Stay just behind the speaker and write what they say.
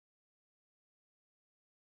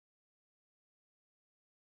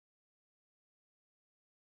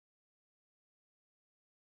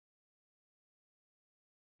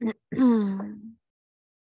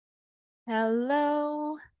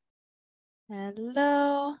Hello.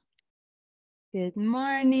 Hello. Good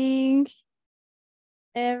morning,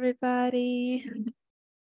 everybody.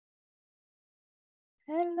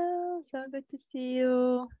 Hello. So good to see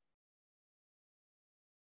you.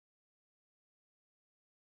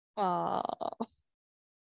 Oh,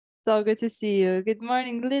 so good to see you. Good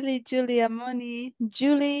morning, Lily, Julia, Moni,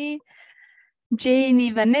 Julie,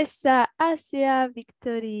 Janie, Vanessa, Asia,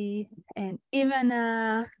 Victory, and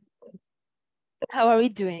Ivana. How are we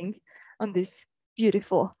doing on this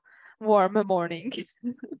beautiful, warm morning?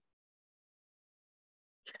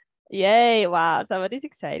 Yay, wow, somebody's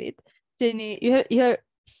excited. Jenny, you're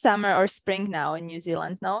summer or spring now in New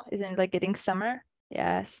Zealand, no? Isn't it like getting summer?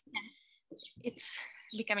 Yes. Yes, it's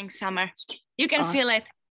becoming summer. You can feel it.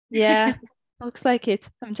 Yeah, looks like it.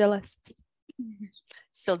 I'm jealous.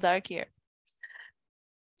 Still dark here.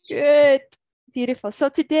 Good, beautiful. So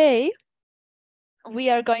today we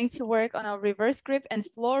are going to work on our reverse grip and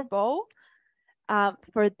floor bow.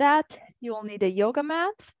 For that, you will need a yoga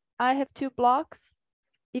mat. I have 2 blocks.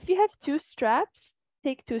 If you have 2 straps,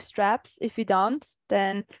 take 2 straps. If you don't,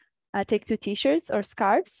 then take 2 t-shirts or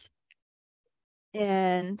scarves.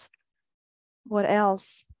 And what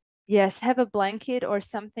else? Yes, have a blanket or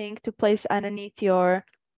something to place underneath your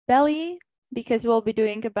belly, because we'll be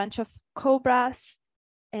doing a bunch of cobras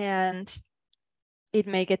and it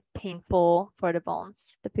may get painful for the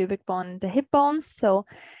bones, the pubic bone, the hip bones. So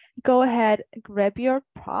go ahead, grab your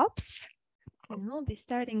props, and we'll be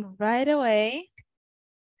starting right away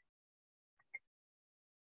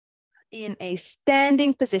in a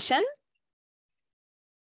standing position.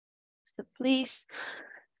 So please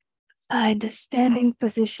find a standing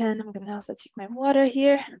position. I'm gonna also take my water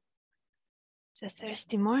here. It's a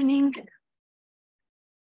thirsty morning.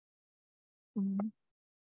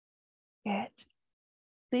 Good.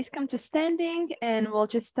 Please come to standing and we'll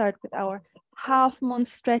just start with our half moon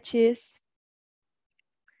stretches.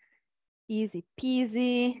 Easy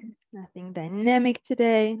peasy, nothing dynamic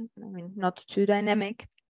today. I mean, not too dynamic.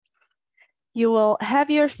 You will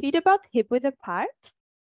have your feet about hip width apart.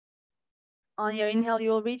 On your inhale,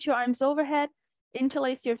 you will reach your arms overhead,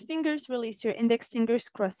 interlace your fingers, release your index fingers,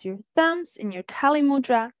 cross your thumbs in your Kali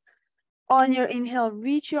Mudra. On your inhale,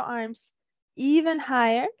 reach your arms even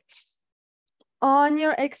higher. On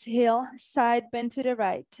your exhale, side bend to the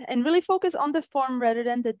right, and really focus on the form rather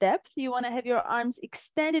than the depth. You want to have your arms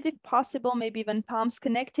extended if possible, maybe even palms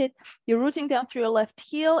connected. You're rooting down through your left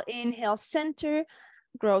heel. Inhale, center,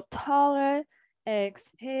 grow taller.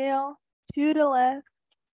 Exhale to the left.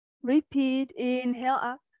 Repeat, inhale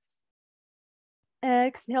up.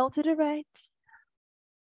 Exhale to the right.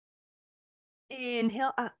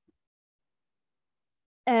 Inhale up.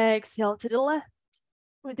 Exhale to the left.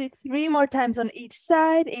 We'll do 3 more times on each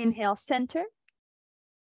side. Inhale, center.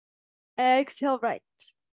 Exhale, right.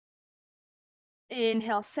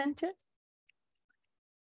 Inhale, center.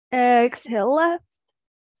 Exhale, left.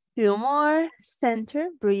 2 more. Center,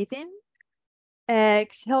 breathe in.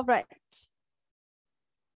 Exhale, right.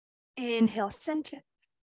 Inhale, center.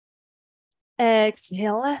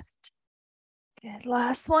 Exhale, left. Good.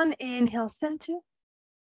 Last one. Inhale, center.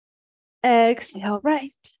 Exhale,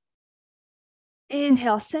 right.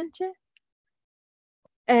 Inhale, center.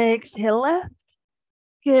 Exhale, left.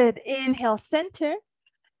 Good. Inhale, center.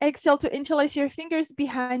 Exhale to interlace your fingers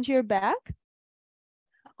behind your back.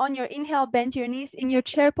 On your inhale, bend your knees. In your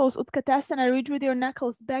chair pose, Utkatasana, reach with your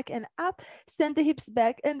knuckles back and up. Send the hips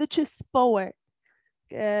back and the chest forward.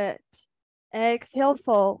 Good. Exhale,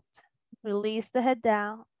 fold. Release the head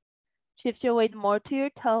down. Shift your weight more to your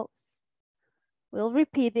toes. We'll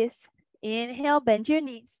repeat this. Inhale, bend your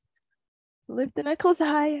knees. Lift the knuckles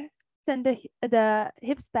higher. Send the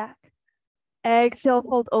hips back. Exhale,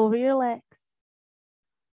 fold over your legs.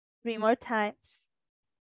 3 more times.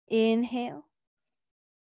 Inhale.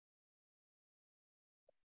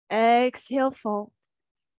 Exhale, fold.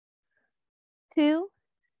 2.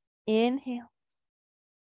 Inhale.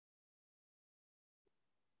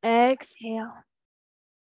 Exhale.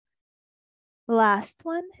 Last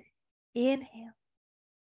one. Inhale.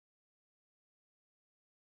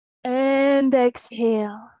 And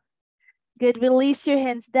exhale. Good. Release your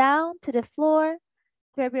hands down to the floor.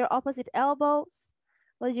 Grab your opposite elbows.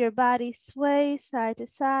 Let your body sway side to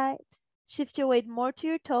side. Shift your weight more to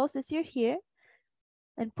your toes as you're here.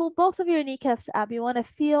 And pull both of your kneecaps up. You want to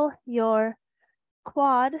feel your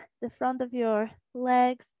quad, the front of your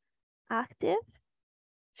legs, active.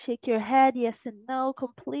 Shake your head, yes and no.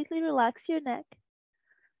 Completely relax your neck.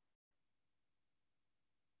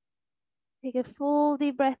 Take a full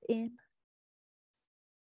deep breath in.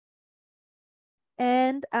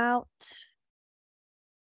 and out.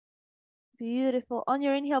 Beautiful. On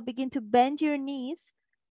your inhale, begin to bend your knees.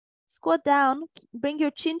 Squat down. Bring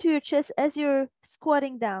your chin to your chest as you're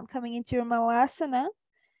squatting down, coming into your Malasana.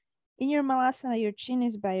 In your Malasana, your chin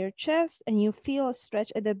is by your chest and you feel a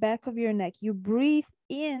stretch at the back of your neck. You breathe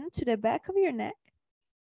in to the back of your neck.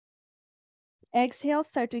 Exhale,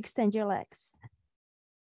 start to extend your legs.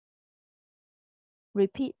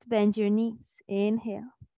 Repeat, bend your knees.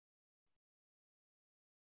 Inhale.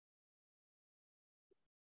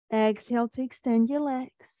 Exhale to extend your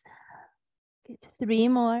legs. Good. 3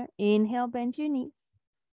 more. Inhale, bend your knees.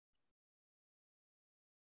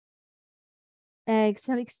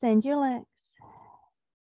 Exhale, extend your legs.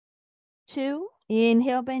 2.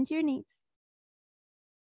 Inhale, bend your knees.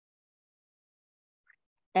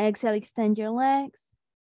 Exhale, extend your legs.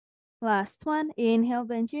 Last one. Inhale,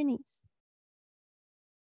 bend your knees.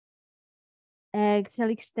 Exhale,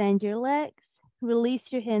 extend your legs.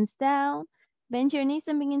 Release your hands down. Bend your knees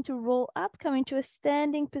and begin to roll up. Come into a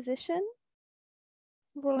standing position.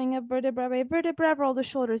 Rolling up vertebra by vertebra. Roll the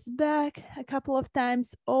shoulders back a couple of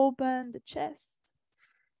times. Open the chest.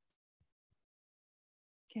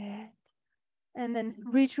 Good. And then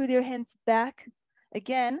reach with your hands back.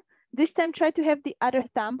 Again, this time try to have the other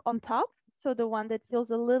thumb on top. So the one that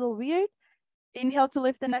feels a little weird. Inhale to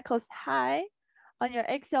lift the knuckles high. On your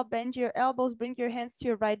exhale, bend your elbows. Bring your hands to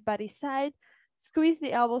your right body side. Squeeze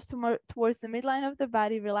the elbows towards the midline of the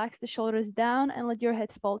body. Relax the shoulders down and let your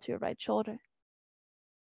head fall to your right shoulder.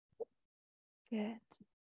 Good.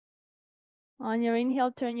 On your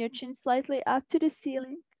inhale, turn your chin slightly up to the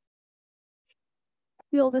ceiling.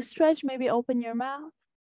 Feel the stretch, maybe open your mouth.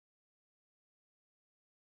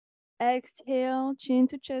 Exhale, chin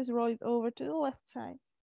to chest, roll it over to the left side.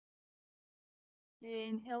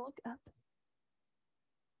 Inhale, look up.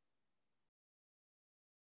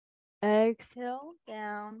 Exhale,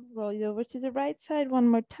 down, roll it over to the right side one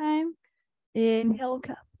more time. Inhale, look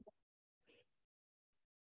up.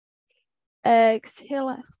 Exhale,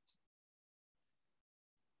 left.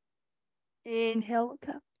 Inhale, look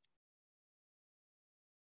up.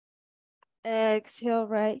 Exhale,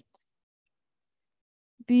 right.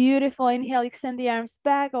 Beautiful. Inhale, extend the arms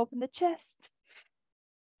back, open the chest.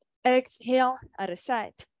 Exhale, other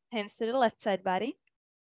side. Hands to the left side body.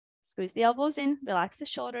 Squeeze the elbows in, relax the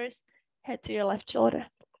shoulders, head to your left shoulder.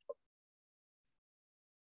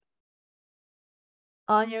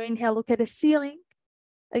 On your inhale, look at the ceiling.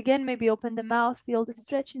 Again, maybe open the mouth, feel the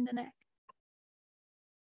stretch in the neck.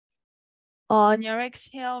 On your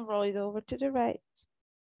exhale, roll it over to the right.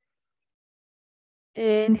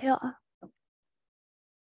 Inhale up.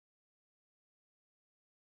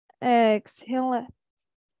 Exhale left.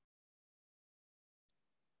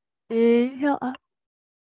 Inhale up.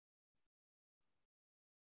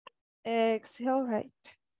 Exhale right.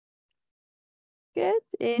 Good.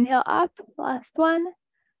 Inhale up. Last one.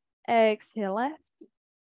 Exhale left.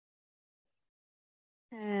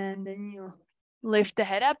 And then you lift the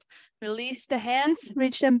head up. Release the hands.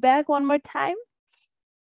 Reach them back one more time.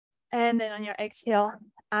 And then on your exhale,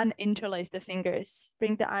 uninterlace the fingers.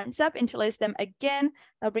 Bring the arms up, interlace them again.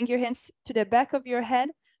 Now bring your hands to the back of your head.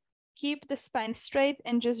 Keep the spine straight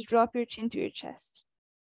and just drop your chin to your chest.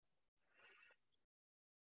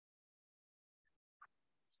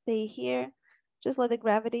 Stay here. Just let the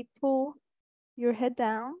gravity pull your head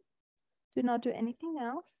down. Do not do anything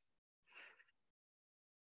else.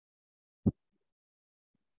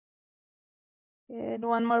 Good.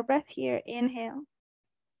 One more breath here. Inhale.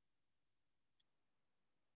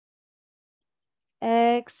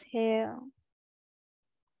 Exhale.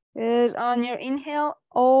 Good. On your inhale,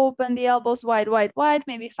 open the elbows wide, wide, wide.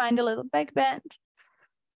 Maybe find a little back bend.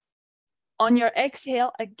 On your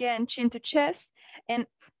exhale, again, chin to chest. And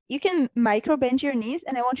you can micro bend your knees.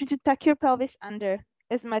 And I want you to tuck your pelvis under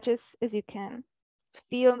as much as you can.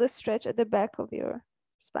 Feel the stretch at the back of your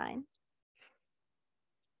spine.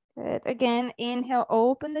 Good. Again, inhale,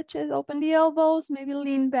 open the chest, open the elbows. Maybe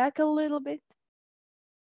lean back a little bit.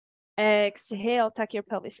 Exhale, tuck your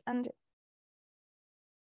pelvis under.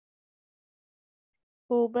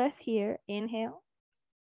 Full breath here. Inhale.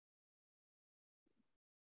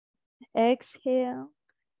 Exhale.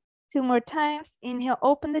 2 more times. Inhale,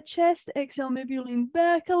 open the chest. Exhale, maybe you lean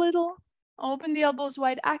back a little. Open the elbows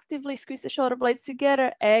wide actively. Squeeze the shoulder blades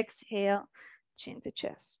together. Exhale, chin to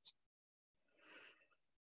chest.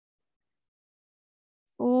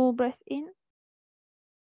 Full breath in.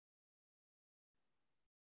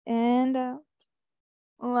 And out.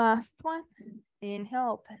 Last one.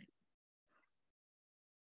 Inhale, open.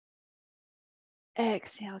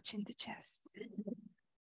 Exhale, chin to chest.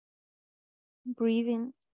 Breathe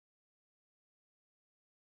in.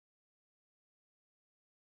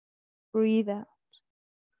 breathe out.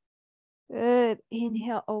 Good.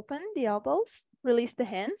 Inhale, open the elbows, release the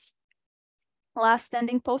hands. Last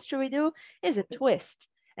standing posture we do is a twist.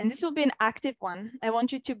 And this will be an active one. I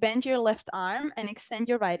want you to bend your left arm and extend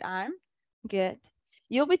your right arm. Good.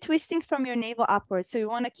 You'll be twisting from your navel upwards. So you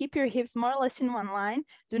want to keep your hips more or less in one line.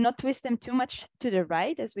 Do not twist them too much to the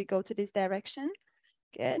right as we go to this direction.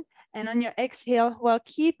 Good. And on your exhale, while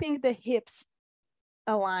keeping the hips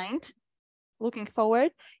aligned, looking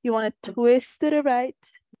forward, you want to twist to the right.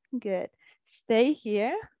 Good. Stay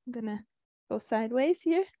here. I'm going to go sideways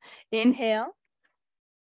here. Inhale.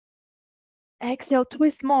 Exhale,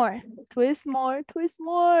 twist more, twist more, twist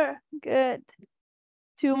more. Good.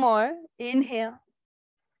 2 more. Inhale.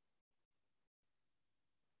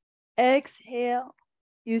 Exhale.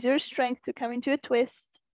 Use your strength to come into a twist.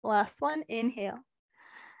 Last one. Inhale.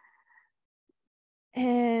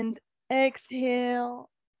 And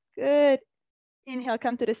exhale. Good. Inhale,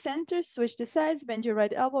 come to the center, switch the sides, bend your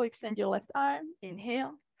right elbow, extend your left arm.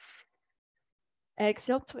 Inhale.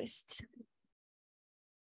 Exhale, twist.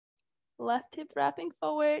 Left hip wrapping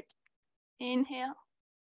forward. Inhale.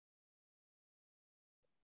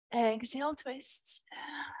 Exhale, twist.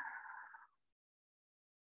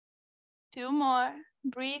 2 more.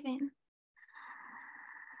 Breathe in.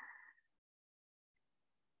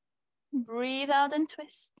 Breathe out and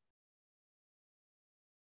twist.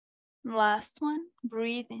 Last one.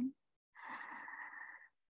 Breathe in.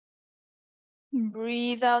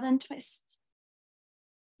 Breathe out and twist.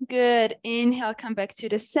 Good. Inhale, come back to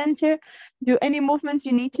the center. Do any movements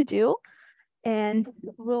you need to do. And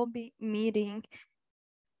we'll be meeting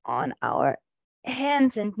on our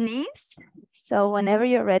hands and knees. So whenever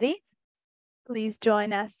you're ready, please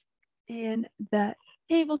join us in the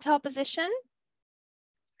tabletop position.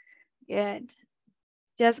 Good.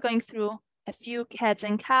 Just going through a few cats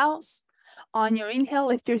and cows. On your inhale,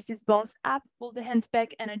 lift your sit bones up, pull the hands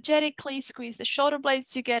back energetically, squeeze the shoulder blades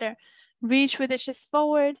together, reach with the chest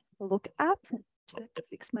forward, look up. Just have to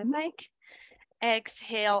fix my mic.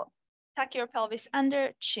 Exhale, tuck your pelvis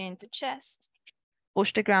under, chin to chest,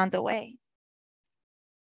 push the ground away.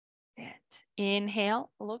 Good.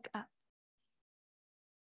 Inhale, look up.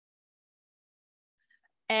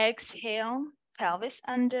 Exhale, pelvis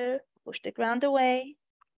under, push the ground away.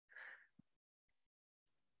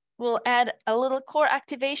 We'll add a little core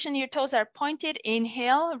activation. Your toes are pointed.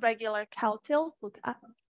 Inhale, regular cow tilt, look up.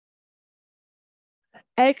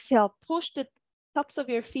 Exhale, push the tops of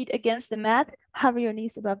your feet against the mat. Hover your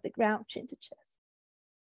knees above the ground, chin to chest.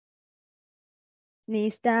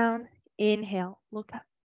 Knees down. Inhale, look up.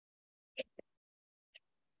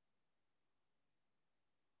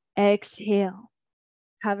 Exhale,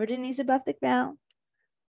 hover the knees above the ground.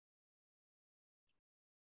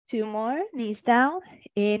 2 more, knees down.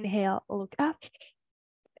 Inhale, look up.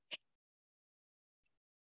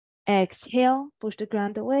 Exhale, push the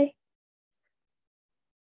ground away.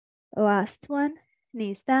 Last one,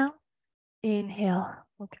 knees down. Inhale,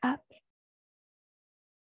 look up.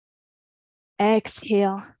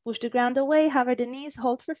 Exhale, push the ground away, hover the knees,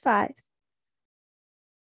 hold for 5,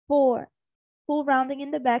 4, full rounding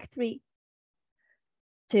in the back, 3,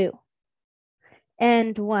 2,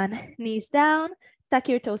 and 1. Knees down, tuck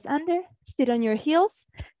your toes under, sit on your heels,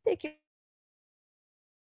 take your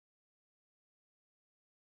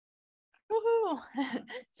woohoo.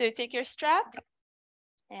 So take your strap,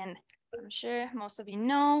 and I'm sure most of you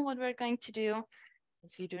know what we're going to do.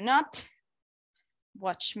 If you do not,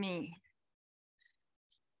 watch me.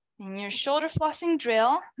 In your shoulder flossing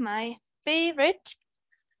drill, my favorite,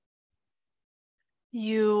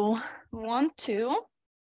 you want to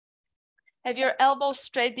have your elbows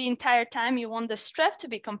straight the entire time. You want the strap to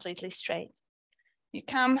be completely straight. You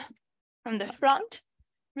come from the front,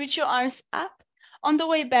 reach your arms up. On the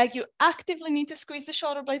way back, you actively need to squeeze the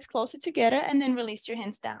shoulder blades closer together and then release your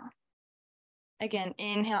hands down. Again,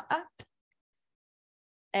 inhale up,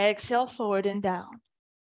 exhale forward and down.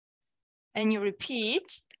 And you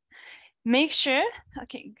repeat. Make sure,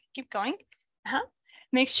 okay, keep going.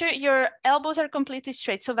 Make sure your elbows are completely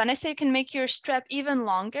straight. So Vanessa, you can make your strap even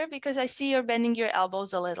longer because I see you're bending your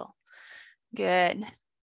elbows a little. Good.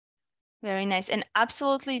 Very nice. And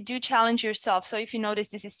absolutely do challenge yourself. So if you notice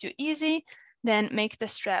this is too easy, then make the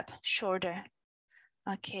strap shorter.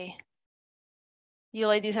 Okay. You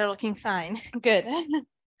ladies are looking fine. Good.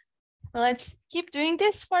 Let's keep doing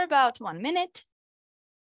this for about 1 minute.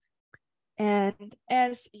 And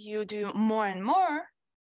as you do more and more,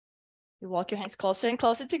 you walk your hands closer and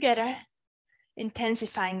closer together,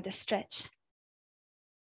 intensifying the stretch.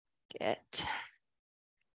 Good.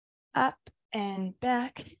 Up and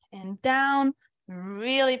back and down,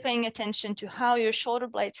 really paying attention to how your shoulder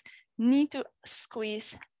blades need to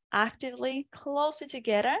squeeze actively closer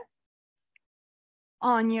together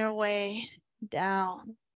on your way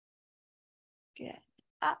down. Good.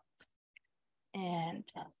 Up and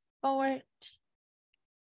forward.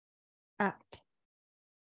 Up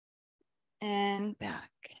and back.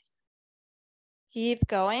 Keep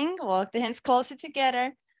going. Walk the hands closer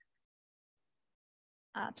together.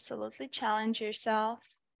 Absolutely challenge yourself.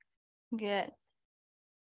 Good.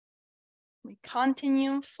 We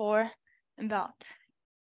continue for about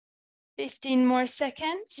 15 more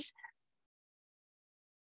seconds.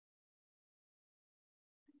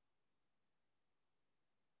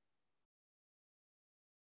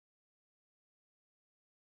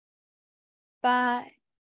 Five,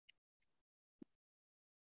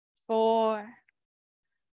 4,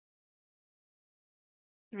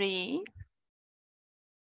 3,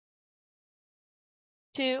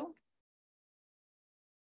 2,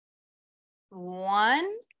 1.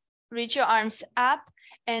 Reach your arms up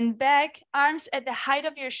and back, arms at the height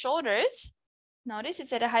of your shoulders. Notice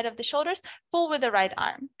it's at the height of the shoulders. Pull with the right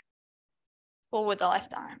arm. Pull with the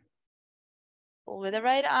left arm. Pull with the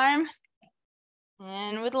right arm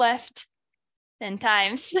and with left. 10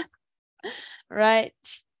 times. Right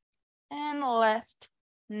and left.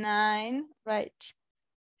 9, right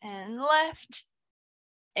and left.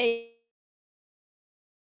 8,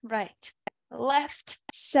 right, left.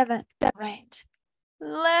 7, right,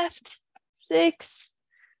 left. 6,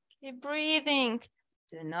 keep breathing.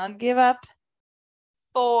 Do not give up.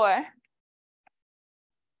 4,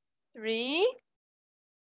 3,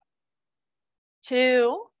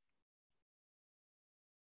 2,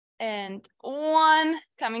 and 1.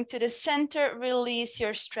 Coming to the center, release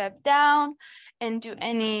your strap down and do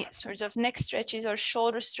any sorts of neck stretches or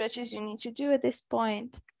shoulder stretches you need to do at this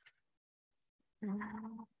point.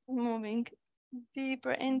 Moving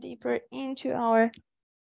deeper and deeper into our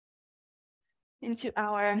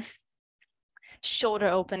shoulder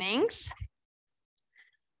openings.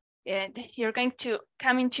 And you're going to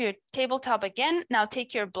come into your tabletop again. Now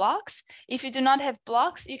take your blocks. If you do not have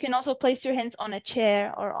blocks, you can also place your hands on a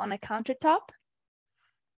chair or on a countertop.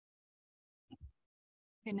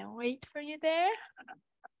 I'm gonna wait for you there.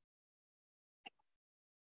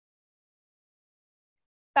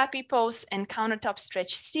 Puppy pose and countertop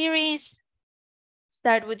stretch series.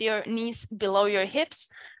 Start with your knees below your hips.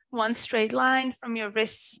 One straight line from your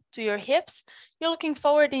wrists to your hips. You're looking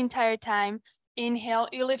forward the entire time. Inhale,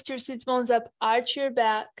 you lift your sit bones up, arch your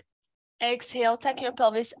back. Exhale, tuck your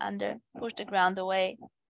pelvis under, push the ground away.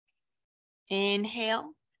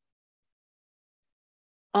 Inhale.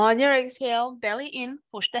 On your exhale, belly in,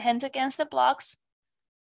 push the hands against the blocks.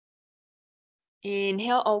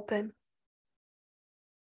 Inhale, open.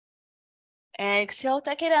 Exhale,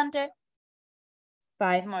 tuck it under.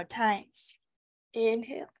 5 more times.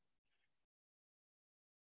 Inhale.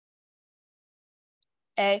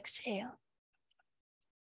 Exhale.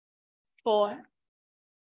 4.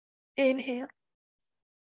 Inhale.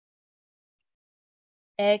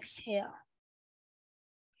 Exhale.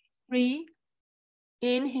 3.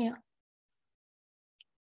 Inhale.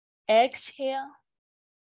 Exhale.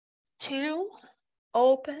 2.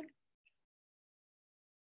 Open.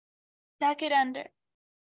 Tuck it under.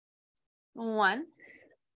 1.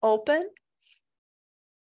 Open.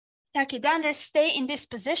 Tuck it under. Stay in this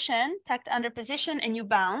position, tucked under position, and you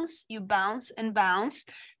bounce and bounce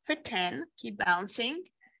for 10. Keep bouncing.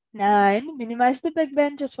 9. Minimize the back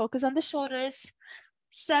bend. Just focus on the shoulders.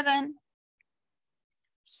 7.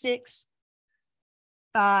 6.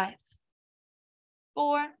 5.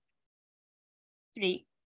 4. 3.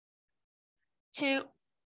 2.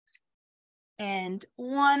 And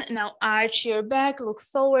 1. Now arch your back, look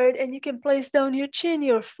forward, and you can place down your chin,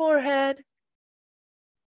 your forehead,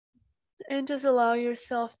 and just allow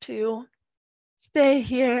yourself to stay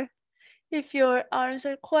here. If your arms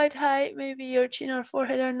are quite high, maybe your chin or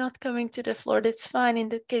forehead are not coming to the floor, that's fine. In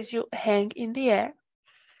that case, you hang in the air.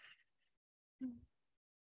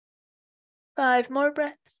 5 more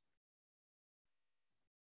breaths.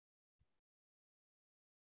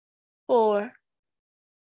 4.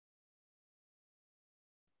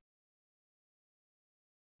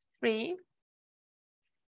 3.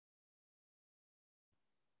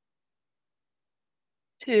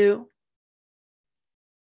 2.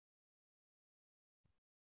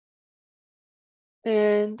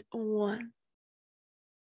 And 1.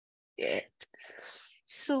 Good.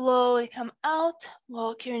 Slowly come out,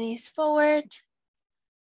 walk your knees forward.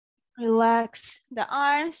 Relax the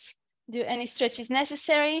arms, do any stretches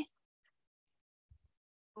necessary.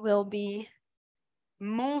 We'll be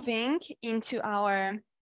moving into our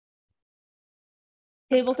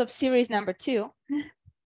tabletop series number 2.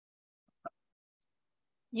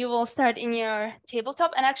 You will start in your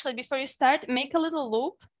tabletop, and actually before you start, make a little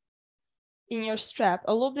loop in your strap,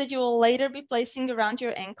 a loop that you will later be placing around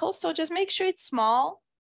your ankle. So just make sure it's small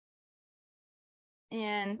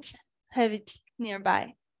and have it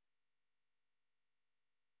nearby.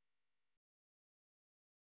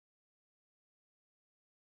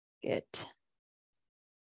 Good.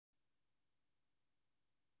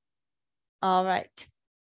 All right.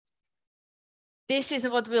 This is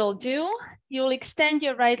what we'll do. You'll extend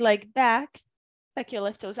your right leg back, tuck your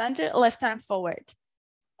left toes under, left arm forward.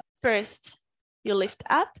 First, you lift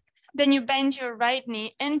up, then you bend your right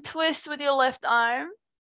knee and twist with your left arm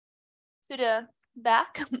to the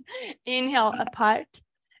back. Inhale, apart.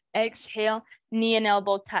 Exhale, knee and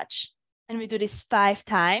elbow touch. And we do this 5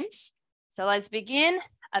 times. So let's begin.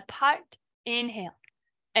 Apart, inhale.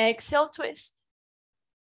 Exhale, twist.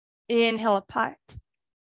 Inhale, apart.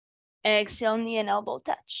 Exhale, knee and elbow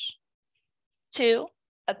touch. 2,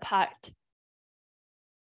 apart.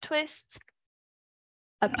 Twist.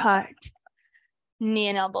 Apart. Knee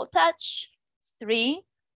and elbow touch. 3,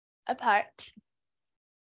 apart.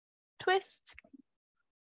 Twist.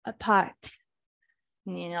 Apart.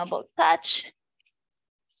 Knee and elbow touch.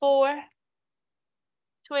 4,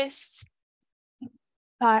 twist.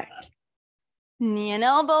 Apart. Knee and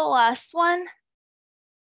elbow, last one.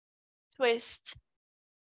 Twist.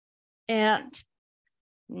 And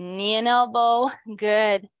knee and elbow,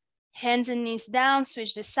 good. Hands and knees down,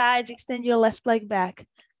 switch the sides, extend your left leg back.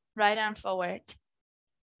 Right arm forward.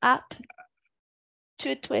 Up,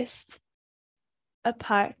 2 twist.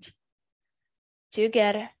 Apart.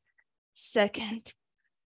 Together. Second.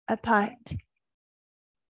 Apart.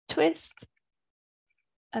 Twist.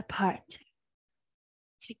 Apart.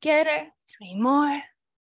 Together. 3 more.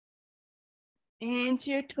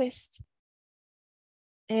 Into your twist.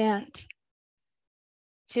 And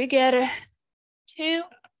together. 2.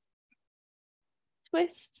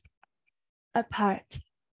 Twist. Apart.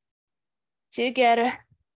 Together.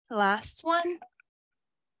 Last one.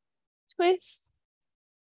 Twist.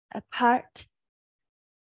 Apart.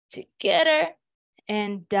 Together.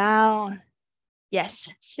 And down. Yes.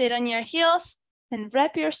 Sit on your heels and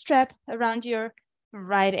wrap your strap around your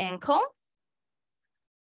right ankle.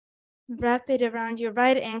 Wrap it around your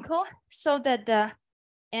right ankle so that the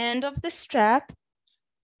end of the strap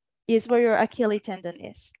is where your Achilles tendon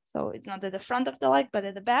is. So it's not at the front of the leg, but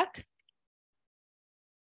at the back.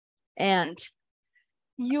 And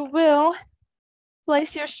you will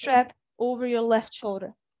place your strap over your left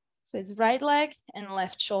shoulder. So it's right leg and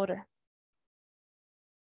left shoulder.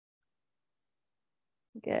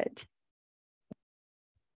 Good.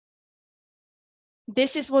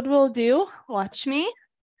 This is what we'll do. Watch me.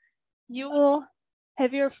 You will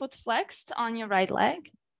have your foot flexed on your right leg.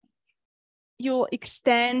 You'll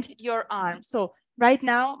extend your arm. So right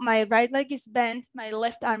now, my right leg is bent, my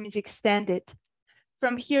left arm is extended.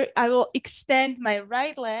 From here, I will extend my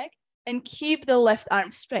right leg and keep the left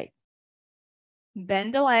arm straight.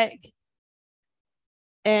 Bend the leg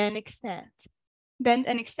and extend. Bend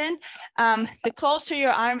and extend. The closer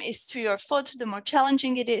your arm is to your foot, the more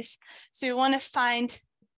challenging it is. So you want to find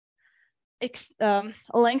a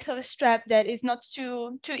length of a strap that is not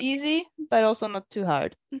too easy, but also not too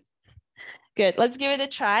hard. Good, let's give it a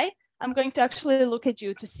try. I'm going to actually look at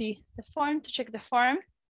you to see the form, to check the form.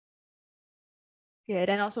 Good,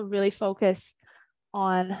 and also really focus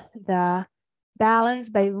on the balance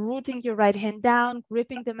by rooting your right hand down,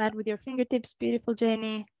 gripping the mat with your fingertips. Beautiful,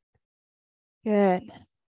 Jenny. Good.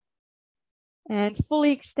 And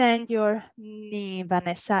fully extend your knee,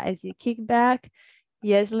 Vanessa, as you kick back.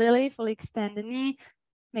 Yes, Lily, fully extend the knee.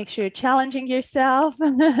 Make sure you're challenging yourself.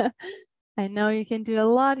 I know you can do a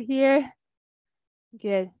lot here.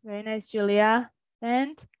 Good, very nice, Julia.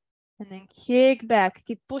 Bend, and then kick back.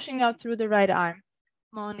 Keep pushing out through the right arm.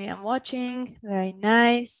 Moni, I'm watching. Very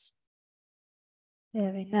nice.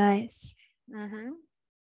 Very nice.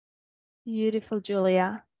 Beautiful,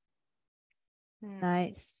 Julia.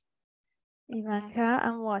 Nice. Ivanka,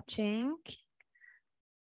 I'm watching.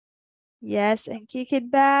 Yes, and kick it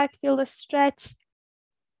back. Feel the stretch.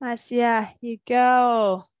 Asia, you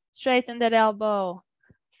go. Straighten that elbow.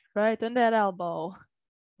 Straighten that elbow.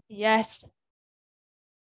 Yes.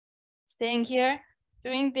 Staying here.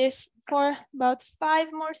 Doing this for about 5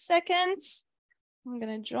 more seconds. I'm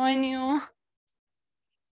gonna join you.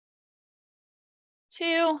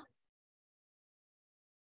 2.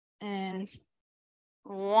 And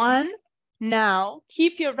 1. Now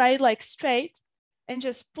keep your right leg straight and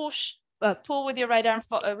just push, pull with your right arm,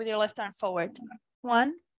 with your left arm forward.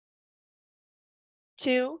 1,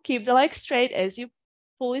 2. Keep the leg straight as you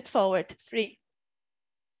pull it forward. 3,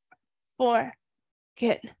 4,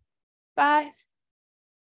 Good. 5,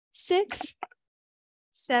 6,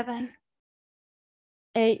 7,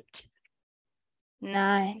 8,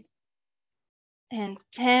 9, and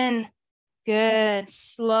 10. Good.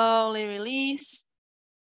 Slowly release.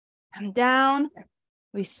 Come down.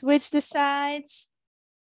 We switch the sides.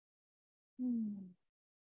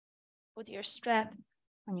 Put your strap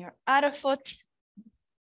on your other foot.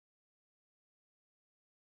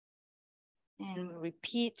 And we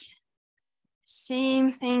repeat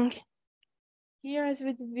same thing here as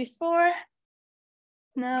we did before.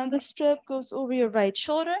 Now the strap goes over your right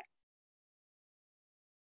shoulder.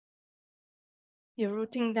 You're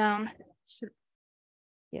rooting down.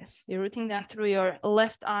 Yes, you're rooting down through your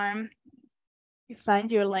left arm. You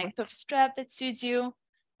find your length of strap that suits you,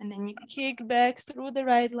 and then you kick back through the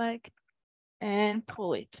right leg and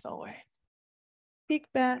pull it forward. Kick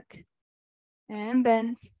back and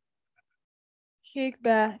bend. Kick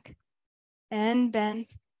back and bend.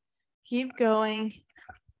 Keep going.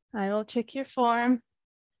 I will check your form.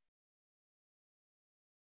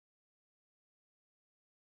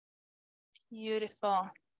 Beautiful.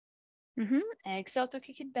 Exhale to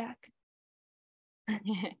kick it back.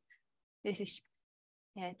 This is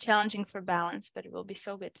challenging for balance, but it will be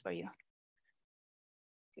so good for you.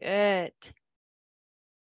 Good.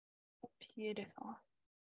 Beautiful.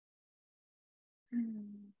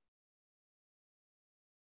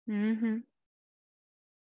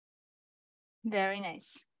 Very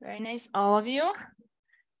nice. Very nice, all of you.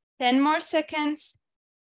 10 more seconds.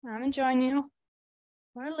 I'm gonna join you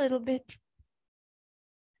for a little bit.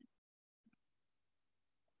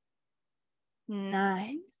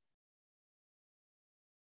 9,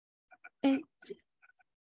 8,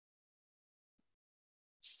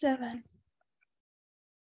 7,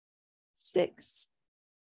 6,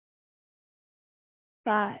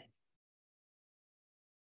 5,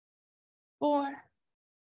 4,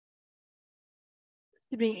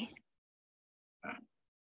 3,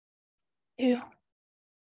 2,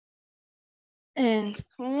 and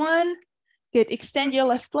 1. Good. Extend your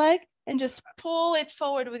left leg and just pull it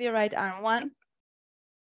forward with your right arm. 1,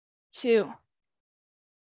 2,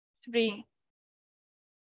 3,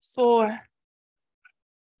 4,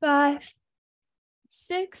 5,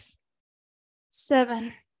 6,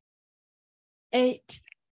 7, 8,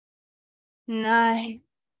 9,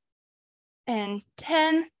 and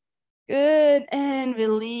 10. Good. And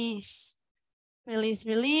release. Release,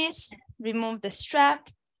 release. Remove the strap.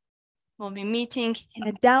 We'll be meeting in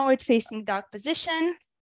a downward facing dog position.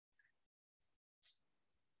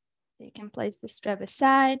 So you can place the strap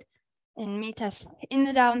aside and meet us in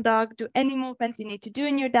the down dog. Do any movements you need to do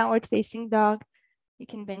in your downward facing dog. You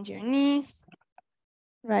can bend your knees.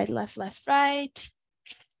 Right, left, left, right.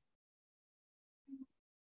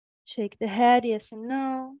 Shake the head, yes and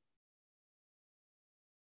no.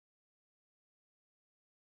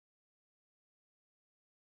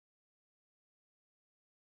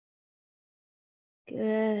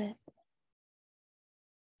 Good.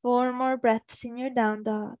 4 more breaths in your down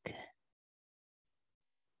dog.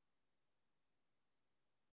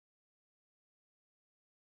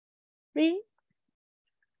 3,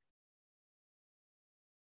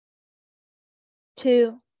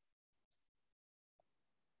 2,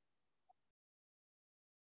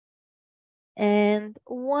 and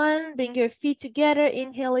 1. Bring your feet together.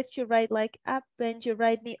 Inhale, lift your right leg up, bend your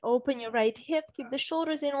right knee, open your right hip, keep the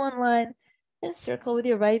shoulders in one line, and circle with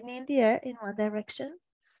your right knee in the air in one direction.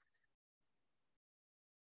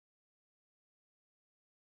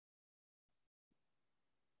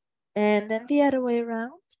 And then the other way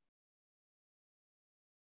around.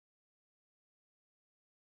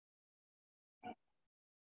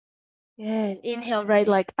 Good. Inhale, right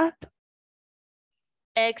leg up.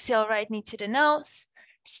 Exhale, right knee to the nose.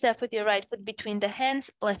 Step with your right foot between the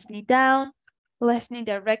hands, left knee down, left knee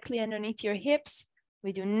directly underneath your hips.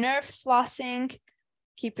 We do nerve flossing.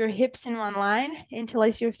 Keep your hips in one line.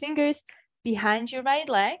 Interlace your fingers behind your right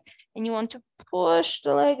leg. And you want to push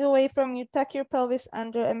the leg away from you. Tuck your pelvis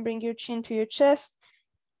under and bring your chin to your chest.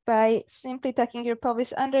 By simply tucking your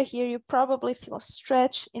pelvis under here, you probably feel a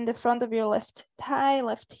stretch in the front of your left thigh,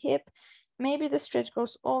 left hip. Maybe the stretch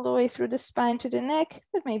goes all the way through the spine to the neck,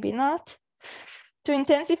 but maybe not. To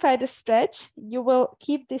intensify the stretch, you will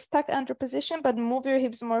keep this tuck under position, but move your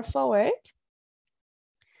hips more forward.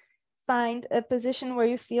 Find a position where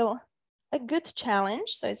you feel a good challenge.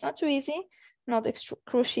 So it's not too easy, not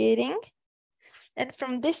excruciating. And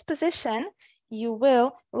from this position, you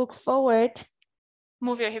will look forward,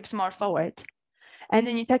 move your hips more forward. And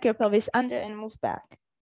then you tuck your pelvis under and move back.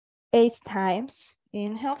 8 times.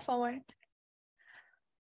 Inhale forward.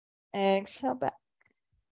 Exhale back.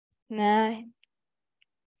 9,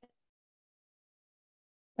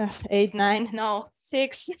 8, 9, no,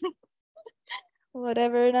 6.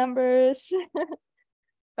 Whatever numbers.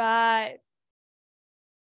 5,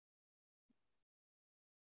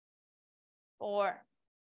 4,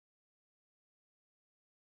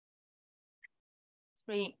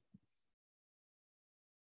 3,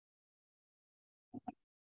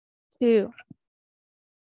 2,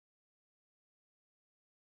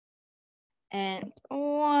 and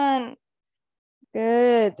 1.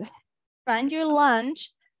 Good. Find your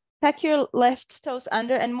lunge. Tuck your left toes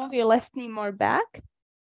under and move your left knee more back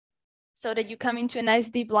so that you come into a nice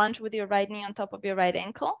deep lunge with your right knee on top of your right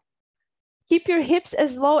ankle. Keep your hips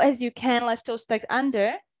as low as you can, left toes tucked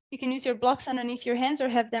under. You can use your blocks underneath your hands or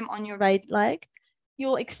have them on your right leg.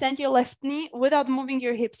 You'll extend your left knee without moving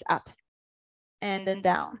your hips up and then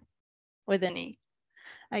down with the knee.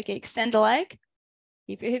 Okay, extend the leg.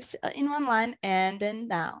 Keep your hips in one line and then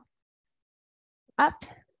down. Up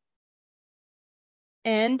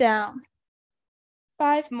and down.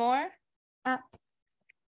 5 more. Up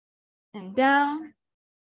and down.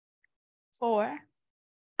 4.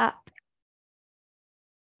 Up.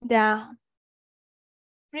 Down.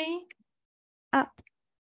 3. Up.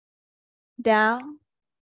 Down.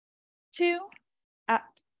 2. Up.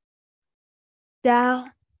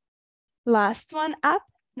 Down. Last one. Up.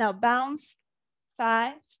 Now bounce.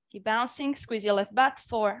 5. Keep bouncing. Squeeze your left butt.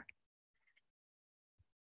 4.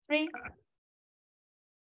 3.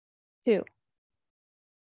 2.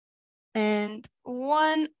 And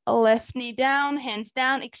 1. Left knee down, hands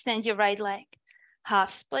down. Extend your right leg. Half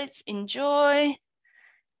splits. Enjoy. You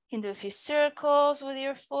can do a few circles with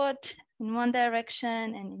your foot in one direction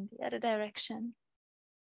and in the other direction.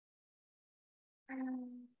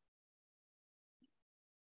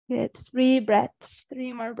 Good. 3 breaths.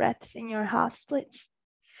 3 more breaths in your half splits.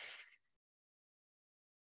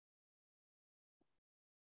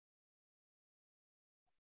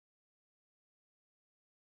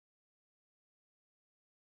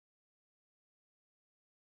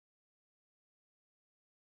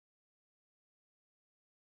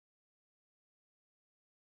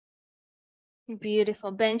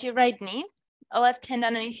 Beautiful. Bend your right knee. A left hand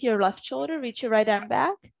underneath your left shoulder. Reach your right arm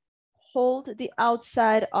back. Hold the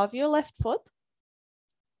outside of your left foot.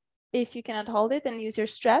 If you cannot hold it, then use your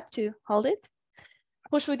strap to hold it.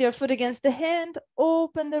 Push with your foot against the hand.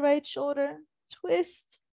 Open the right shoulder.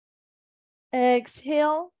 Twist.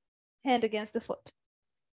 Exhale. Hand against the foot.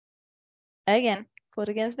 Again, foot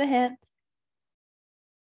against the hand.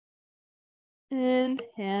 And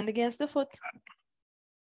hand against the foot.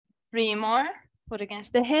 3 more. Foot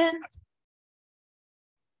against the hand.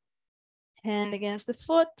 Hand against the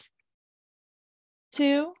foot.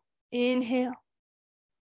 2. Inhale.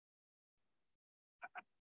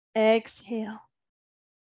 Exhale.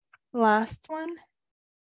 Last one.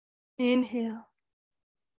 Inhale.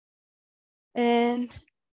 And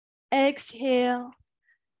exhale.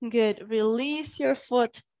 Good. Release your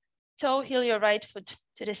foot. Toe heel your right foot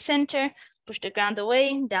to the center. Push the ground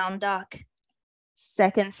away. Down dog.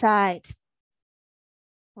 Second side.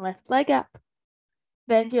 Left leg up.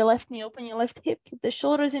 Bend your left knee, open your left hip. Keep the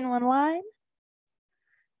shoulders in one line.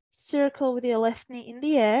 Circle with your left knee in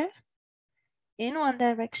the air in one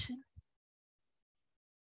direction.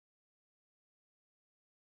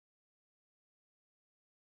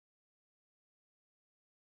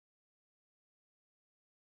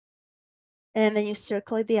 And then you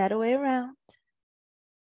circle it the other way around.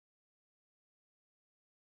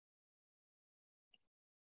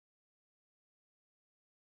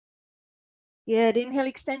 Good. Inhale,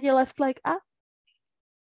 extend your left leg up.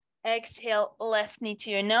 Exhale, left knee to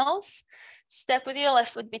your nose. Step with your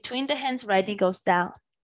left foot between the hands, right knee goes down.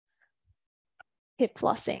 Hip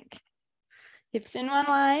flossing. Hips in one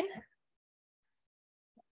line.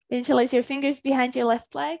 Interlace your fingers behind your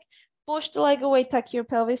left leg. Push the leg away, tuck your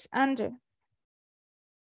pelvis under.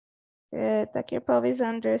 Good, tuck your pelvis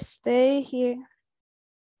under, stay here.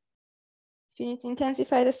 If you need to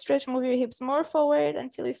intensify the stretch, move your hips more forward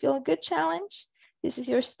until you feel a good challenge. This is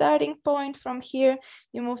your starting point. From here,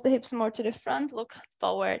 you move the hips more to the front, look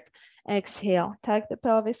forward. Exhale, tuck the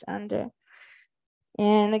pelvis under.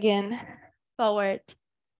 And again, forward.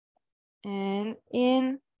 And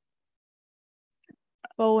in,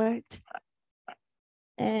 forward.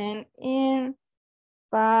 And in,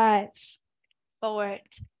 5, forward.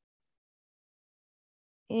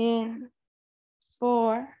 In,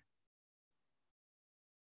 4.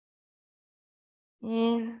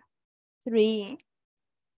 In, 3.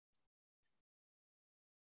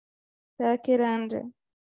 Tuck it under.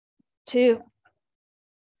 2.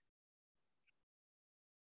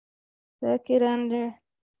 Tuck it under.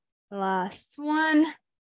 Last one.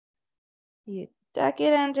 You Tuck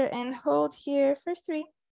it under and hold here for 3,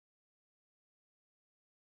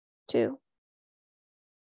 2,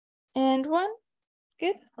 and 1.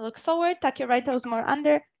 Good. Look forward, tuck your right toes more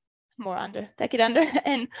under, tuck it under,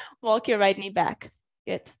 and walk your right knee back.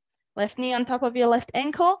 Good. Left knee on top of your left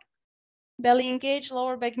ankle, belly engaged,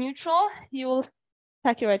 lower back neutral. You will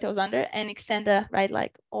tuck your right toes under and extend the right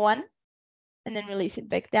leg. 1, and then release it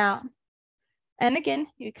back down. And again,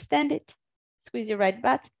 you extend it, squeeze your right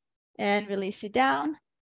butt, and release it down.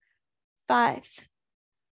 5,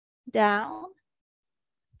 down,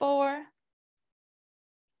 4,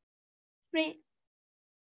 3,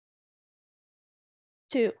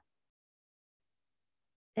 2,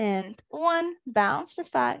 and 1. Bounce for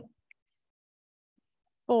 5,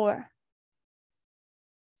 4,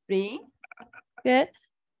 3, good,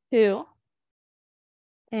 2,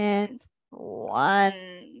 and 1.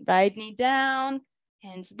 Right knee down,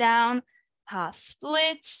 hands down, half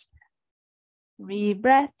splits, 3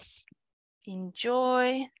 breaths,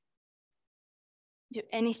 enjoy. Do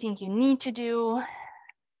anything you need to do.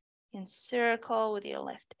 You can circle with your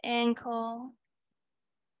left ankle.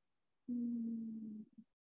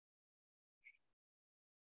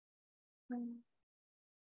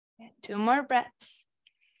 2 more breaths.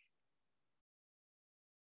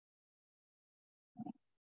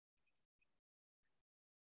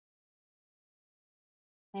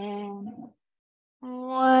 And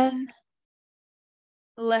 1.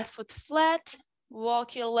 Left foot flat.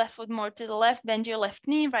 Walk your left foot more to the left. Bend your left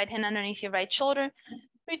knee. Right hand underneath your right shoulder.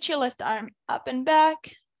 Reach your left arm up and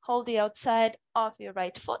back. Hold the outside of your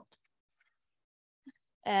right foot.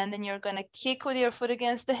 And then you're going to kick with your foot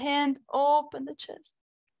against the hand. Open the chest.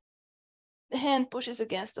 The hand pushes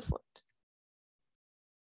against the foot.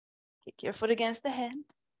 Kick your foot against the hand.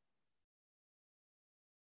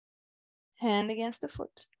 Hand against the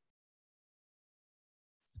foot.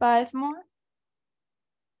 5 more.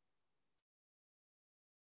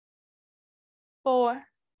 4.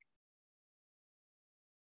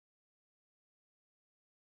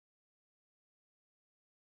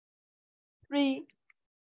 3.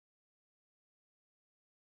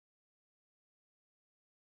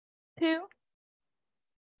 2.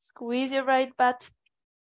 Squeeze your right butt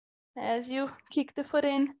as you kick the foot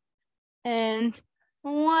in. And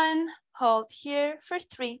 1. Hold here for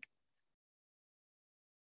 3,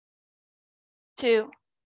 2,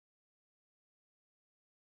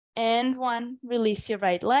 and 1. Release your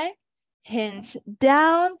right leg. Hands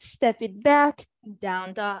down, step it back,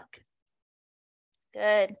 down dog.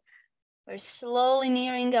 Good. We're slowly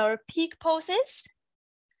nearing our peak poses.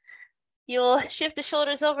 You'll shift the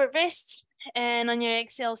shoulders over wrists, and on your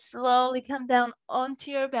exhale, slowly come down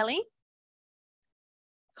onto your belly.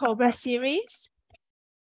 Cobra series.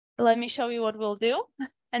 Let me show you what we'll do,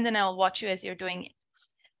 and then I'll watch you as you're doing it.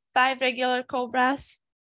 5 regular cobras,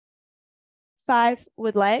 5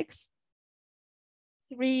 with legs,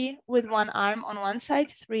 3 with one arm on one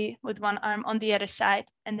side, 3 with one arm on the other side,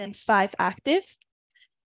 and then 5 active.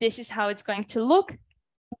 This is how it's going to look.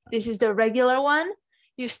 This is the regular one.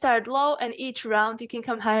 You start low, and each round you can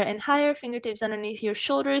come higher and higher, fingertips underneath your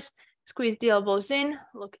shoulders, squeeze the elbows in,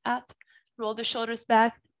 look up, roll the shoulders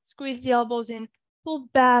back, squeeze the elbows in, pull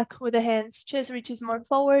back with the hands, chest reaches more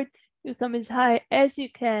forward, you come as high as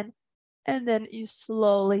you can, and then you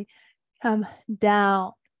slowly come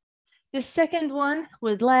down. The second one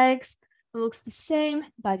with legs looks the same,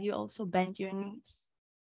 but you also bend your knees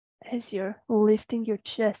as you're lifting your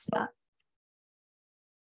chest up.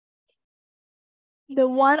 The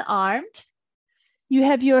one-armed, you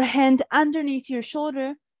have your hand underneath your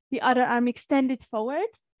shoulder, the other arm extended forward,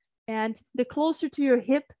 and the closer to your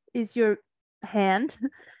hip is your hand.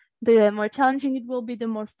 The more challenging it will be, the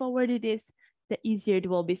more forward it is, the easier it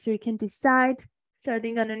will be. So you can decide,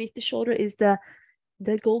 starting underneath the shoulder is the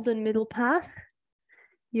golden middle path.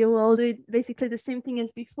 You will do it basically the same thing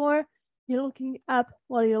as before. You're looking up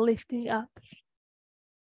while you're lifting up.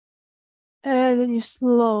 And then you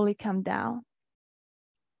slowly come down.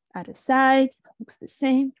 Other side, looks the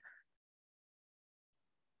same.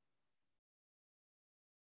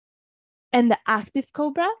 And the active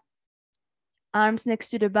cobra, arms next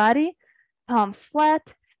to the body, palms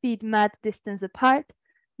flat, feet mat distance apart.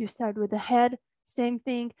 You start with the head, same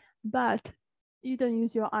thing, but you don't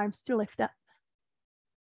use your arms to lift up.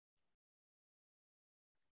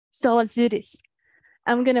 So let's do this.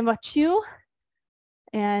 I'm gonna watch you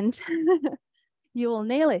and you will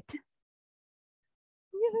nail it.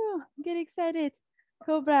 Yoo-hoo, get excited.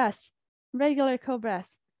 Cobras, regular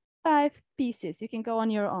cobras, 5 pieces. You can go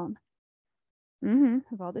on your own.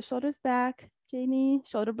 Roll the shoulders back, Jamie,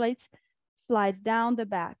 shoulder blades slide down the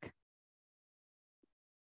back.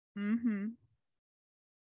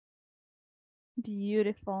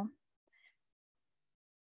 Beautiful.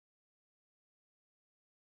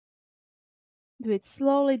 Do it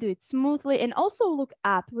slowly, do it smoothly, and also look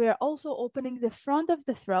up. We're also opening the front of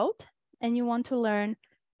the throat, and you want to learn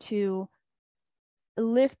to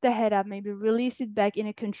lift the head up, maybe release it back in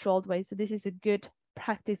a controlled way. So this is a good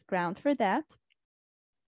practice ground for that.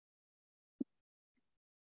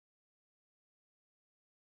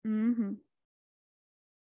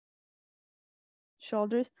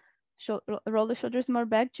 Shoulders, roll the shoulders more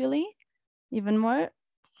back, Julie. Even more.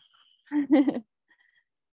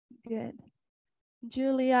 Good.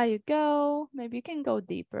 Julia, you go. Maybe you can go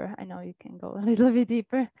deeper. I know you can go a little bit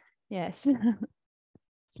deeper. Yes.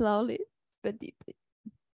 Slowly, but deeply.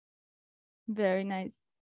 Very nice.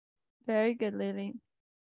 Very good, Lily.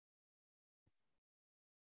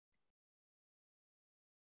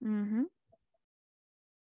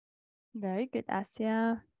 Very good,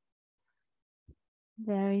 Asya.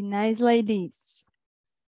 Very nice, ladies.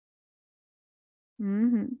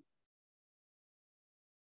 And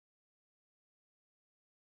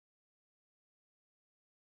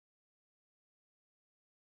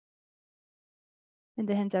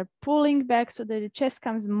the hands are pulling back so that the chest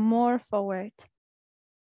comes more forward.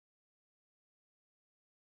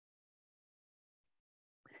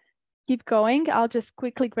 Keep going. I'll just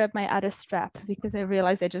quickly grab my other strap because I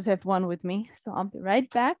realize I just have one with me. So I'll be right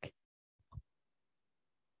back.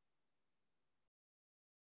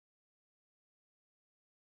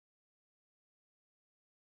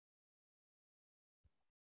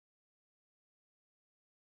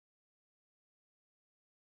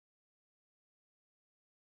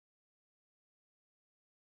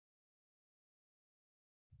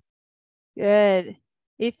 Good.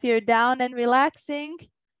 If you're down and relaxing,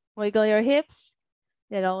 wiggle your hips.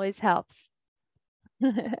 That always helps.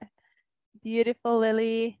 Beautiful,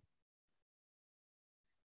 Lily.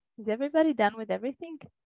 Is everybody done with everything?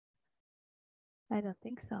 I don't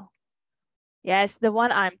think so. Yes, the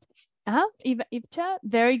one armed. Ivcha,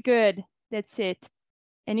 very good. That's it.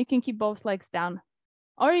 And you can keep both legs down.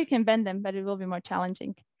 Or you can bend them, but it will be more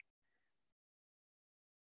challenging.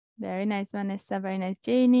 Very nice, Vanessa. Very nice,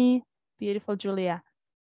 Janie. Beautiful, Julia.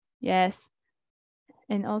 Yes.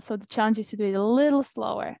 And also the challenge is to do it a little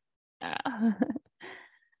slower.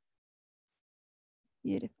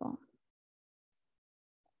 Beautiful.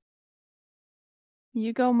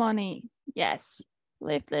 You go, Moni. Yes.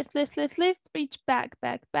 Lift, lift, lift, lift, lift. Reach back,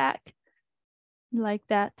 back, back. Like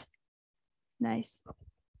that. Nice.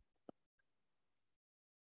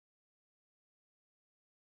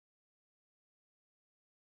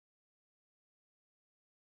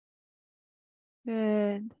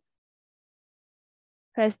 Good.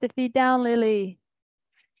 Press the feet down, Lily.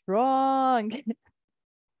 Strong.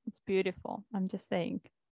 It's beautiful. I'm just saying.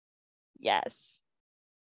 Yes.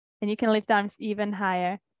 And you can lift arms even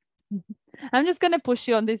higher. I'm just going to push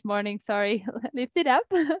you on this morning. Sorry. Lift it up.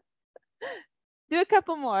 Do a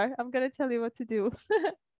couple more. I'm going to tell you what to do.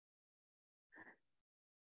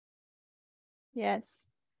 Yes.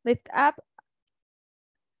 Lift up.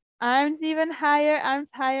 Arms even higher. Arms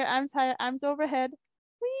higher. Arms higher. Arms overhead.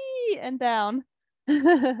 Whee! And down.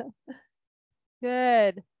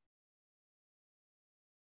 Good.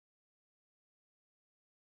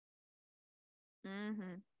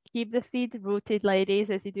 Keep the feet rooted, ladies,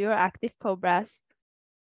 as you do your active cobras.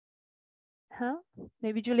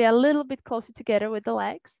 Maybe, Julia, a little bit closer together with the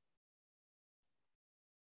legs.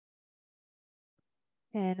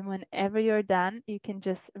 And whenever you're done, you can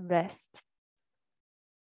just rest.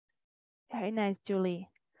 Very nice, Julie.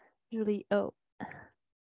 Julie, oh.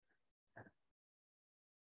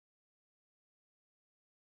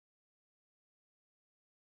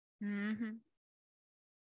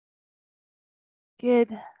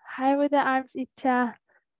 Good. High with the arms, Itcha.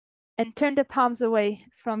 And turn the palms away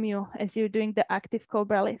from you as you're doing the active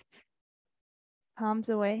cobra lift. Palms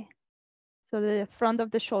away. So the front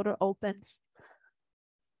of the shoulder opens.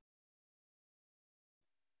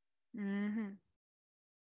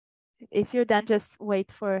 If you're done, just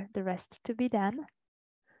wait for the rest to be done.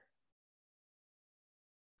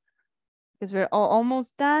 Because we're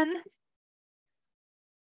almost done.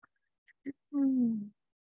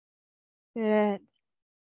 Good.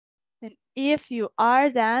 And if you are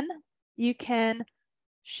done, you can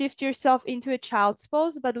shift yourself into a child's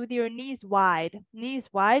pose, but with your knees wide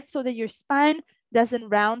so that your spine doesn't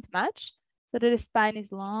round much, so that the spine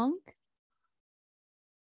is long.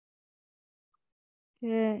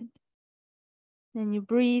 Good. Then you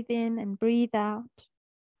breathe in and breathe out.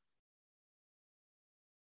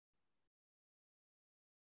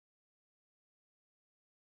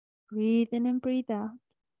 Breathe in and breathe out.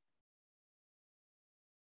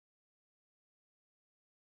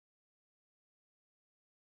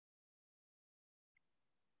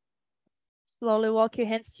 Slowly walk your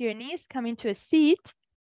hands to your knees, come into a seat.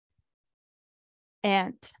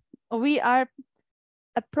 And we are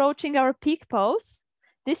approaching our peak pose.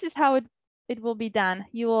 This is how it will be done.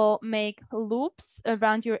 You will make loops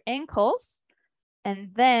around your ankles,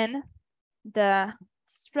 and then the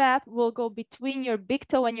strap will go between your big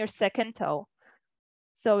toe and your second toe.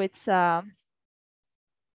 So it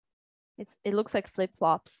looks like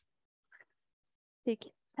flip-flops.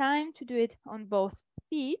 Take time to do it on both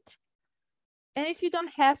feet. And if you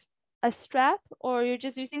don't have a strap or you're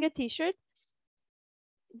just using a t-shirt,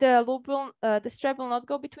 the strap will not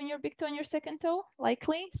go between your big toe and your second toe,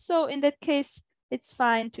 likely. So in that case, it's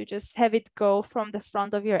fine to just have it go from the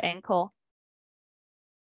front of your ankle.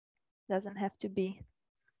 Doesn't have to be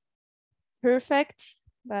perfect,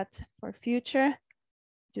 but for future,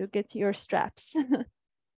 do get your straps.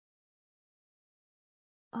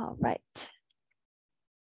 All right.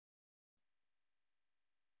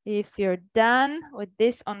 If you're done with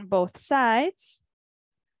this on both sides,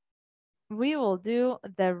 we will do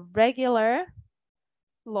the regular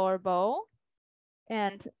floor bow.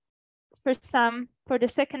 And for the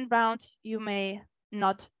second round, you may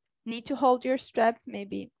not need to hold your strap.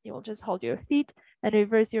 Maybe you will just hold your feet and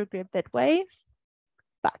reverse your grip that way.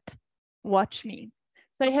 But watch me.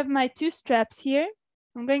 So I have my two straps here.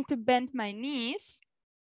 I'm going to bend my knees.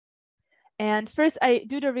 And first I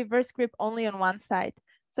do the reverse grip only on one side.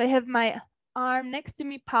 So I have my arm next to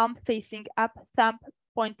me, palm facing up, thumb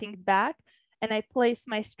pointing back, and I place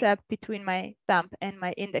my strap between my thumb and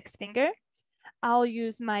my index finger. I'll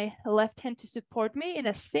use my left hand to support me in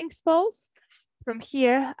a Sphinx pose. From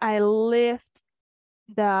here, I lift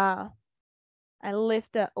the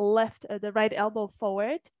right elbow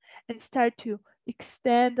forward and start to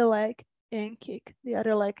extend the leg and kick. The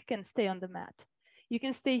other leg can stay on the mat. You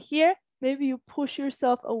can stay here. Maybe you push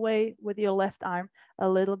yourself away with your left arm a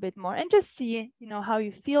little bit more and just see, how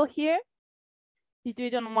you feel here. You do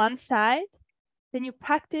it on one side, then you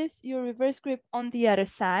practice your reverse grip on the other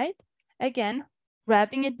side. Again,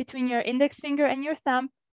 grabbing it between your index finger and your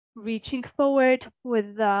thumb, reaching forward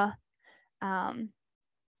with the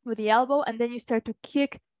elbow, and then you start to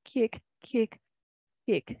kick, kick, kick,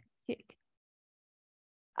 kick, kick.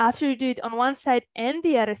 After you do it on one side and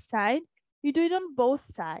the other side, you do it on both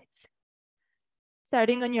sides.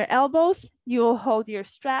 Starting on your elbows, you will hold your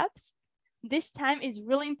straps. This time is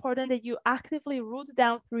really important that you actively root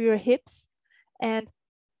down through your hips and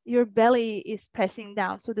your belly is pressing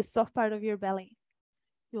down, so the soft part of your belly.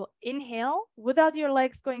 You'll inhale without your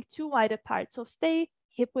legs going too wide apart. So stay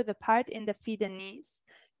hip width apart in the feet and knees.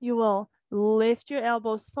 You will lift your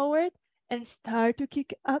elbows forward and start to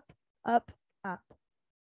kick up, up, up.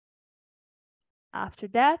 After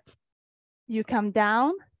that, you come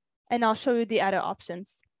down and I'll show you the other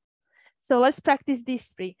options. So let's practice these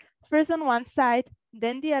three. First on one side,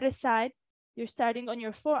 then the other side. You're starting on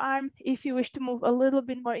your forearm. If you wish to move a little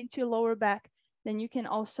bit more into your lower back, then you can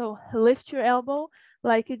also lift your elbow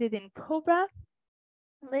like you did in Cobra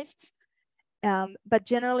lifts. But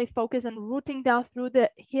generally focus on rooting down through the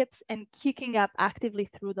hips and kicking up actively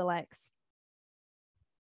through the legs.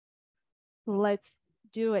 Let's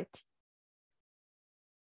do it.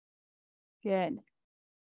 Good.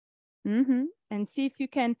 And see if you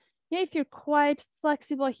can, if you're quite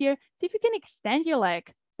flexible here, see if you can extend your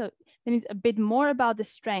leg. So then it's a bit more about the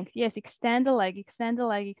strength. Yes, extend the leg, extend the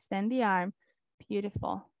leg, extend the arm.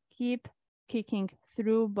 Beautiful. Keep kicking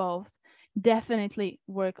through both. Definitely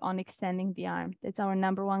work on extending the arm. That's our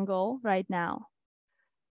 #1 goal right now.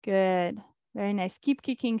 Good. Very nice. Keep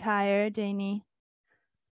kicking higher, Janie.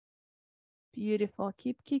 Beautiful.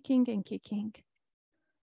 Keep kicking and kicking.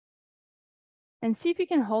 And see if you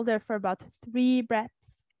can hold there for about 3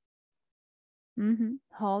 breaths.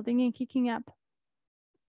 Holding and kicking up.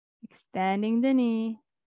 Extending the knee.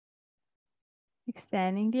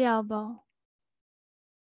 Extending the elbow.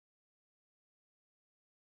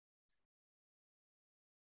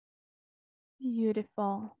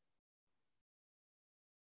 Beautiful.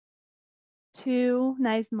 2,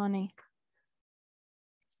 nice money.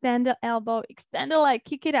 Extend the elbow, extend the leg,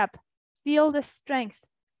 kick it up. Feel the strength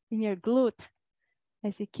in your glute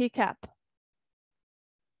as you kick up.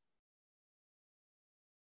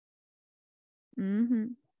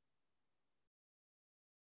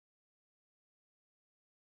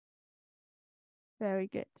 Very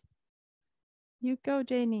good. You go,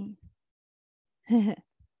 Janie.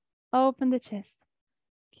 Open the chest.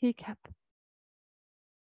 Kick up.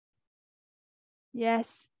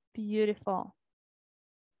 Yes, beautiful.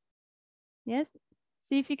 Yes.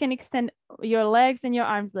 See if you can extend your legs and your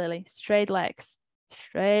arms, Lily. Straight legs.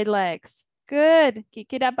 Straight legs. Good.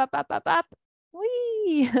 Kick it up, up, up, up, up.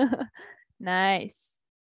 Whee! Nice.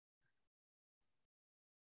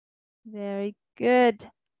 Very good.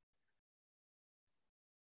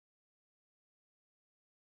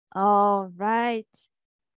 All right.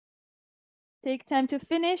 Take time to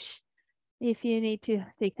finish if you need to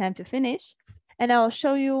take time to finish. And I'll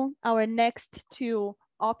show you our next two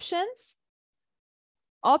options.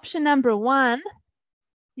 Option number one,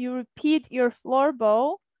 you repeat your floor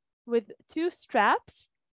bow with 2 straps,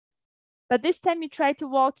 but this time you try to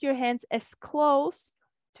walk your hands as close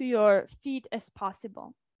to your feet as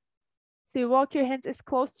possible. So you walk your hands as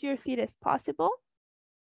close to your feet as possible.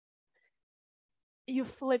 You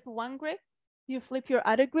flip one grip, you flip your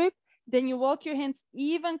other grip, then you walk your hands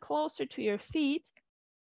even closer to your feet.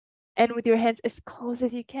 And with your hands as close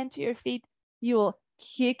as you can to your feet, you will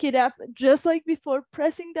kick it up just like before,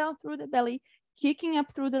 pressing down through the belly, kicking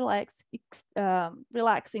up through the legs,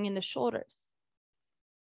 relaxing in the shoulders.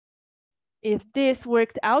 If this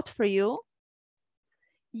worked out for you,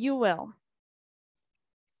 you will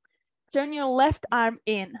turn your left arm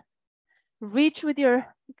in, reach with your,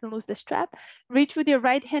 you can lose the strap, reach with your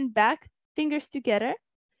right hand back, fingers together.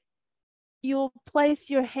 You'll place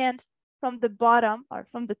your hand from the bottom or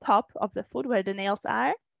from the top of the foot where the nails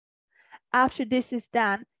are. After this is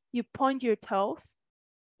done, you point your toes,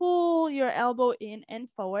 pull your elbow in and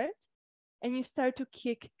forward, and you start to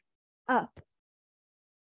kick up.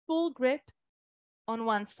 Full grip on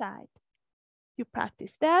one side. You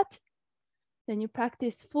practice that, then you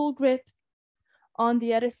practice full grip on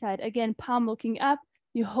the other side. Again, palm looking up,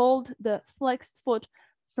 you hold the flexed foot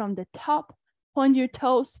from the top, point your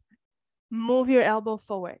toes, move your elbow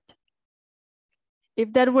forward.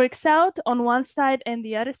 If that works out on one side and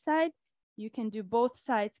the other side, you can do both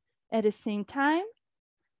sides at the same time.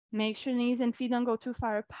 Make sure knees and feet don't go too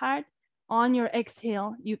far apart. On your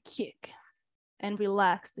exhale, you kick and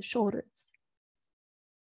relax the shoulders.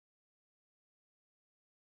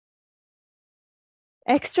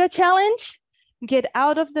 Extra challenge, get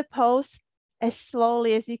out of the pose as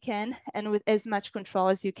slowly as you can and with as much control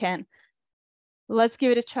as you can. Let's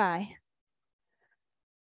give it a try.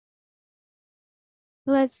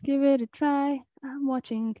 Let's give it a try. I'm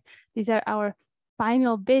watching. These are our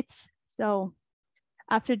final bits. So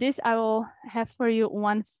after this, I will have for you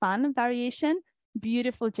one fun variation.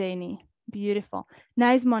 Beautiful, Janie. Beautiful.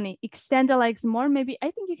 Nice, Moni. Extend the legs more. Maybe I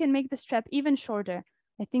think you can make the strap even shorter.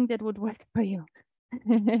 I think that would work for you.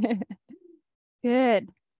 Good.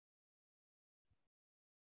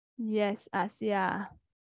 Yes, Asia.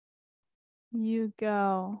 You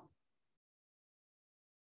go.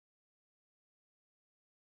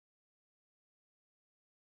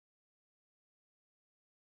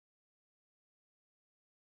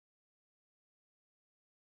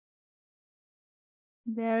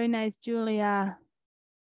 Very nice, Julia.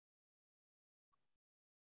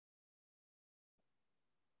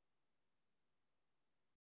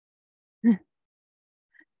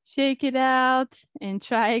 Shake it out and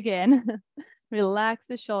try again. Relax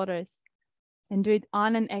the shoulders and do it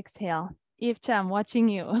on an exhale. Ivcha, I'm watching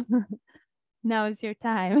you. Now is your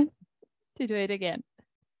time to do it again.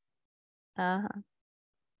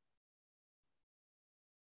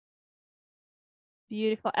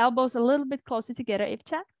 Beautiful. Elbows a little bit closer together,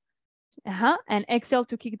 Ivcha. And exhale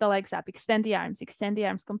to kick the legs up. Extend the arms. Extend the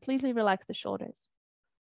arms. Completely relax the shoulders.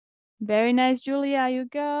 Very nice, Julia. You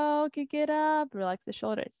go. Kick it up. Relax the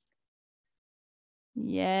shoulders.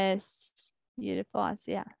 Yes. Beautiful,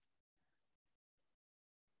 Asia.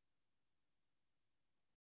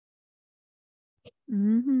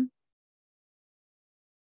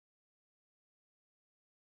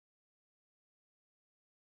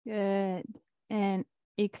 Good. And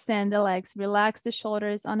extend the legs. Relax the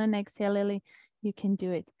shoulders on an exhale, Lily. You can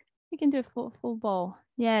do it. You can do a full bow.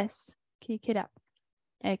 Yes. Kick it up.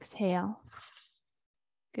 Exhale.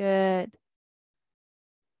 Good.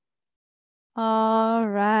 All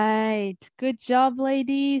right. Good job,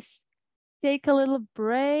 ladies. Take a little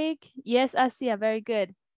break. Yes, Asia. Very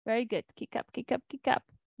good. Very good. Kick up, kick up, kick up.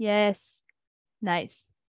 Yes. Nice.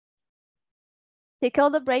 Take a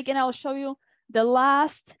little break and I'll show you the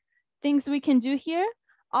last things we can do here.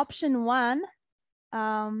 Option one.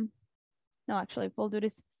 No, actually, we'll do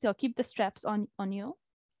this still. Keep the straps on you.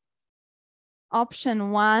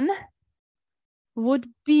 Option one would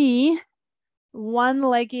be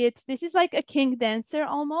one-legged. This is like a king dancer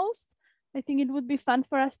almost. I think it would be fun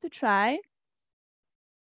for us to try.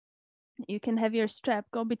 You can have your strap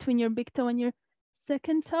go between your big toe and your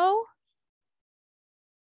second toe.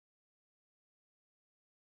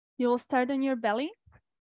 You'll start on your belly.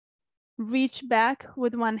 Reach back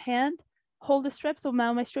with one hand. Hold the strap. So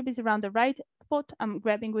now my strap is around the right foot. I'm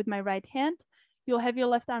grabbing with my right hand. You'll have your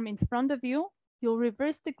left arm in front of you. You'll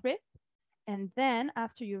reverse the grip. And then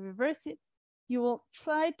after you reverse it, you will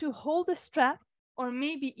try to hold the strap or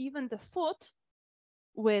maybe even the foot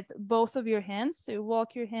with both of your hands. So you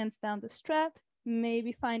walk your hands down the strap,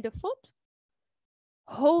 maybe find a foot,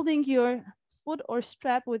 holding your foot or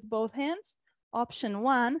strap with both hands. Option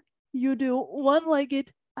 1, you do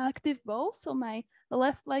one-legged active bow. So my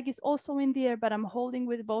left leg is also in the air, but I'm holding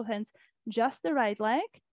with both hands just the right leg.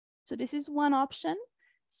 So this is one option.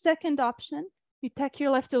 Second option, you tuck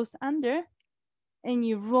your left toes under and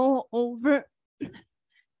you roll over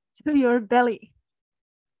to your belly.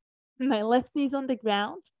 My left knee is on the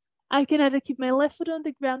ground. I can either keep my left foot on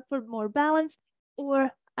the ground for more balance, or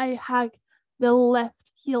I hug the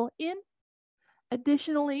left heel in.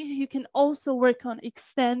 Additionally, you can also work on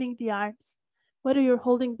extending the arms, whether you're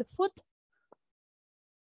holding the foot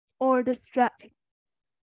or the strap.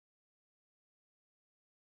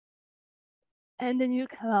 And then you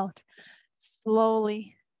come out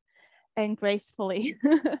slowly and gracefully.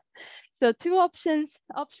 So 2 options.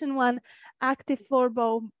 Option 1, active floor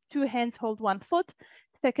bow, 2 hands hold 1 foot.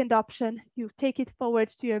 Second option, you take it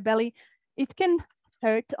forward to your belly. It can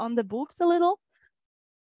hurt on the boobs a little.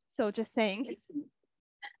 So just saying,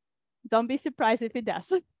 don't be surprised if it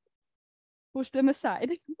does. Push them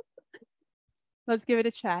aside. Let's give it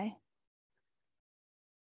a try.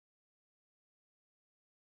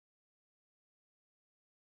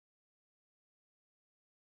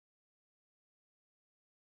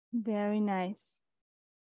 Very nice.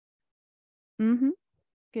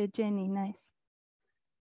 Good, Jenny, nice.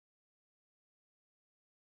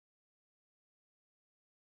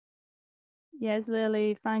 Yes,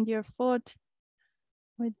 Lily, find your foot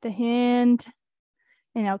with the hand.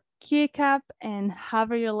 And now kick up and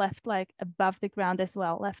hover your left leg above the ground as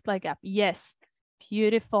well. Left leg up. Yes.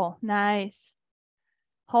 Beautiful. Nice.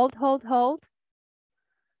 Hold, hold, hold.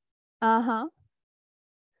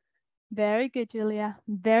 Very good, Julia.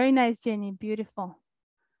 Very nice, Jenny. Beautiful.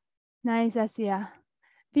 Nice, Asia.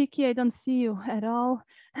 Vicky, I don't see you at all.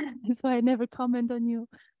 That's why I never comment on you.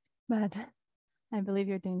 But I believe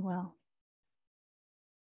you're doing well.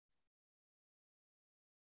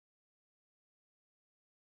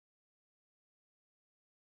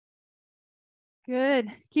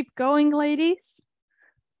 Good. Keep going, ladies.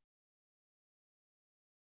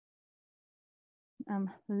 I'm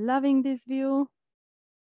loving this view.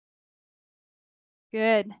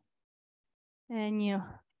 Good. And you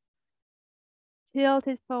tilt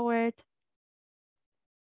it forward.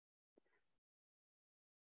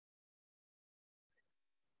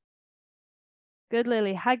 Good,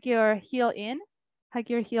 Lily. Hug your heel in. Hug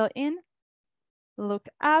your heel in. Look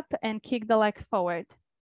up and kick the leg forward.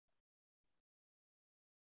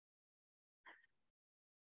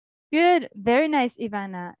 Good. Very nice,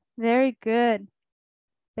 Ivana. Very good.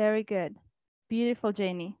 Very good. Beautiful,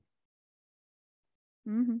 Janie.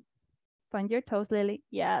 Find your toes, Lily.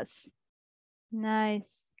 Yes. Nice.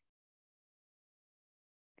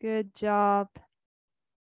 Good job.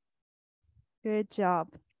 Good job.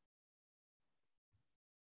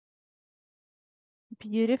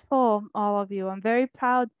 Beautiful, all of you. I'm very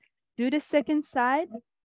proud. Do the second side.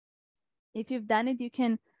 If you've done it, you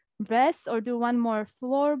can rest or do one more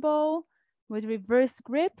floor bow with reverse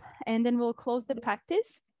grip, and then we'll close the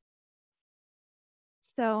practice.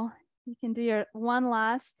 So you can do your one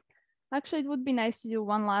last. Actually, it would be nice to do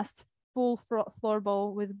one last full floor bow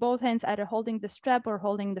with both hands either holding the strap or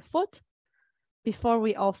holding the foot before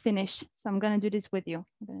we all finish. So I'm going to do this with you.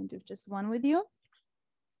 I'm going to do just one with you.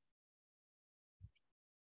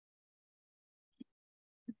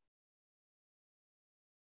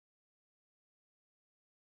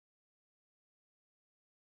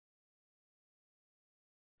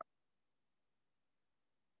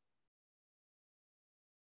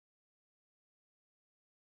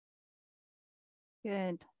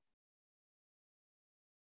 Good.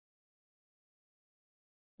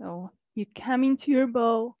 So you come into your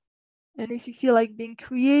bow, and if you feel like being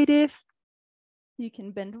creative, you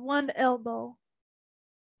can bend one elbow,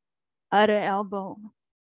 other elbow,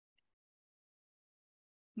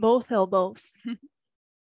 both elbows.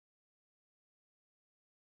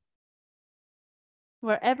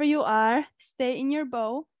 Wherever you are, stay in your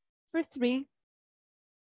bow for 3,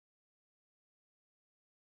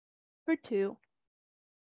 for 2,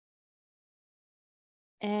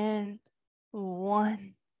 and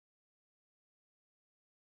 1.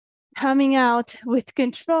 Coming out with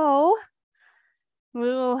control, we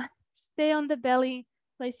will stay on the belly,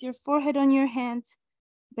 place your forehead on your hands,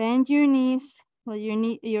 bend your knees, let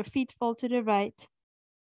your feet fall to the right,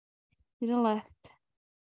 to the left,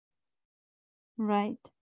 right,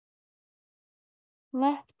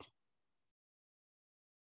 left,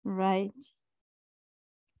 right,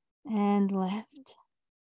 and left.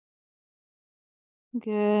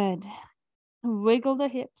 Good. Wiggle the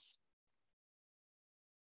hips.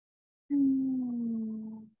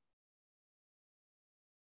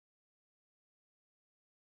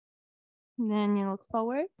 Then you look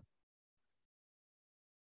forward.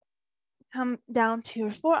 Come down to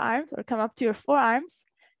your forearms or come up to your forearms.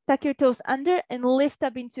 Tuck your toes under and lift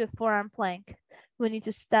up into a forearm plank. We need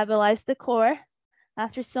to stabilize the core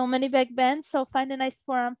after so many back bends. So find a nice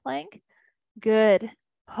forearm plank. Good.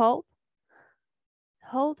 Hold.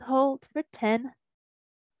 Hold, hold for 10.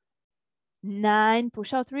 9.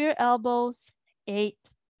 Push out through your elbows. 8.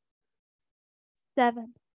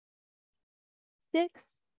 7.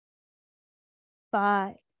 6.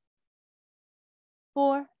 5.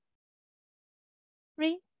 4.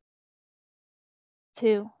 3.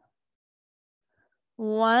 2.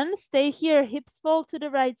 1. Stay here. Hips fold to the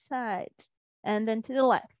right side and then to the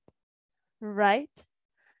left. Right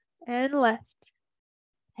and left.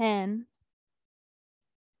 10.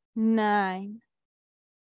 9.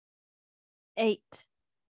 8.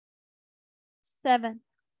 7.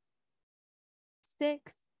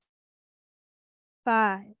 6.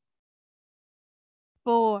 5.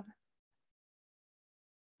 4.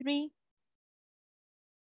 3.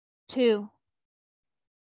 2.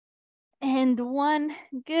 And 1.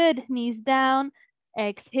 Good. Knees down.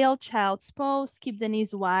 Exhale, child's pose. Keep the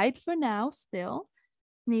knees wide for now still.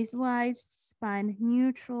 Knees wide, spine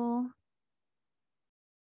neutral.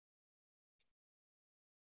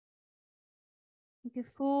 Take a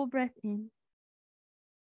full breath in.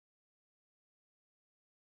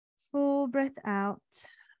 Full breath out.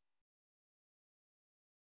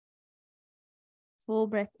 Full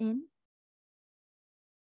breath in.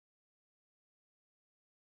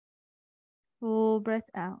 Full breath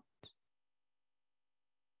out.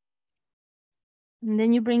 And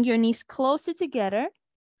then you bring your knees closer together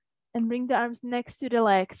and bring the arms next to the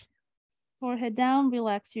legs. Forehead down,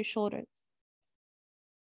 relax your shoulders.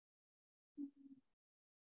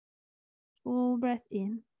 Full breath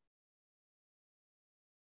in.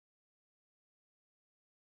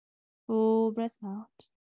 Full breath out.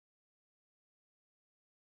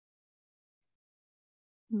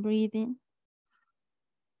 Breathe in.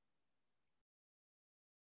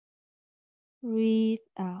 Breathe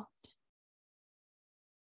out.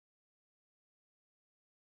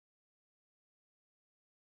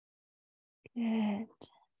 Good.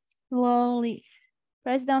 Slowly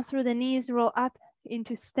press down through the knees, roll up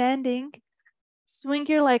into standing. Swing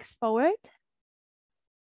your legs forward.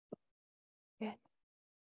 Good.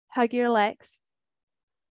 Hug your legs.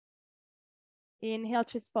 Inhale,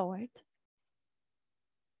 chest forward.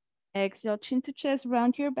 Exhale, chin to chest,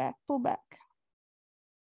 round your back, pull back.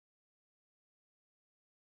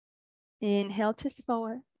 Inhale, chest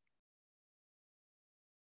forward.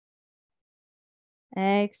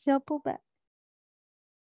 Exhale, pull back.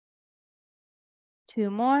 2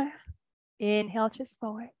 more. Inhale, chest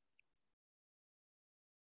forward.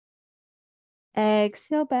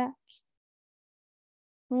 Exhale, back.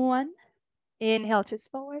 1. Inhale, chest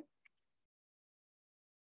forward.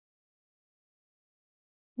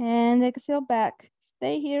 And exhale, back.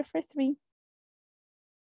 Stay here for 3.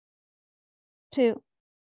 2.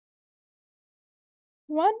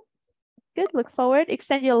 1. Good. Look forward.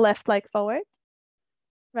 Extend your left leg forward.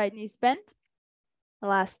 Right knee's bent.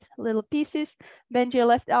 Last little pieces. Bend your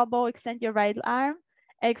left elbow. Extend your right arm.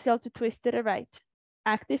 Exhale to twist to the right.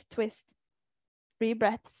 Active twist. 3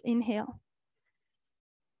 breaths. Inhale.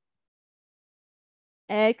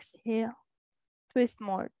 Exhale. Twist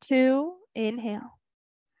more. 2. Inhale.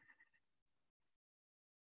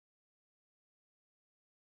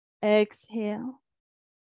 Exhale.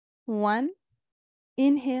 1.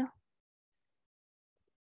 Inhale.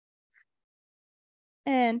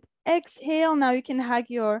 And exhale. Now you can hug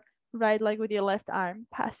your right leg with your left arm.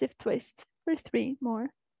 Passive twist for 3 more.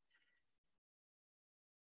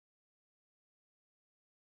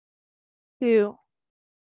 2.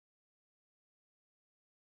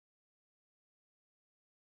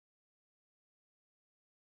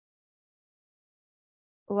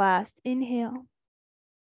 Last inhale.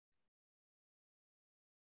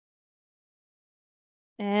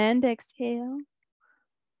 And exhale.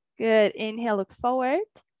 Good. Inhale, look forward.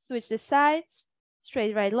 Switch the sides.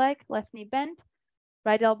 Straight right leg, left knee bent.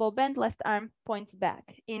 Right elbow bent, left arm points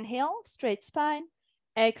back. Inhale, straight spine.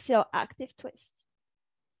 Exhale, active twist.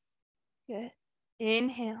 Good.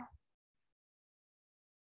 Inhale.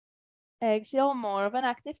 Exhale, more of an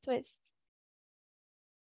active twist.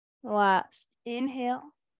 Last.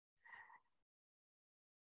 Inhale.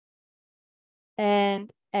 And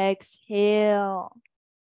exhale.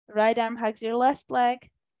 Right arm hugs your left leg.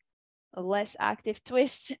 A less active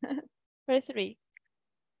twist for 3.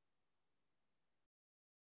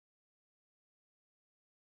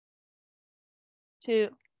 2.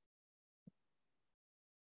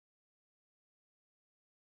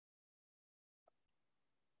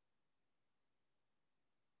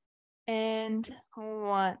 And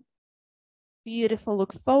 1. Beautiful.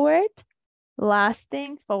 Look forward. Last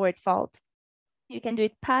thing, forward fold. You can do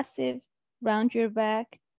it passive, round your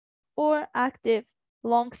back, or active,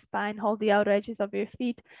 long spine, hold the outer edges of your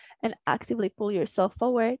feet and actively pull yourself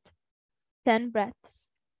forward. 10 breaths.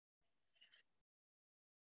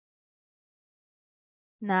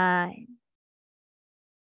 9.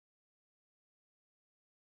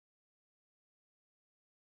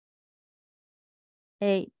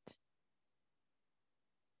 8.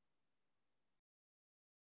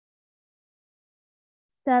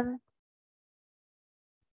 7.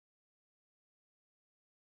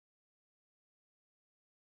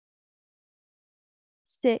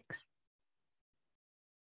 6.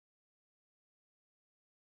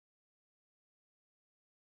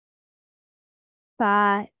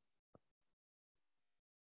 5.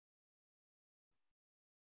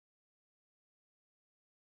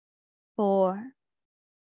 4.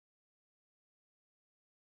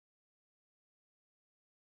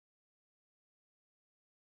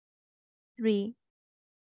 3.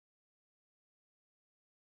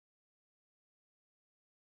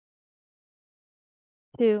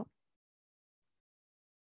 2.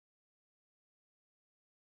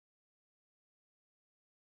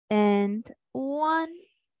 And 1.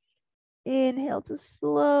 Inhale to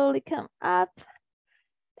slowly come up.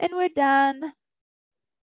 And we're done.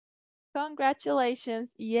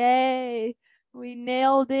 Congratulations. Yay. We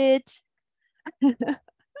nailed it.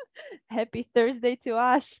 Happy Thursday to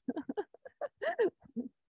us.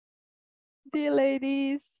 Dear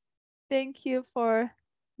ladies, thank you for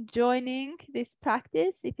joining this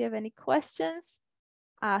practice. If you have any questions,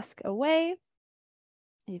 ask away.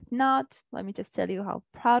 If not, let me just tell you how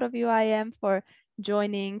proud of you I am for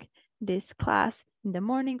joining this class in the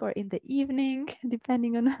morning or in the evening,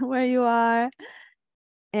 depending on where you are.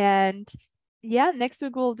 And yeah, next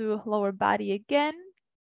week we'll do lower body again.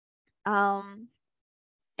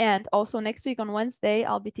 And also next week on Wednesday,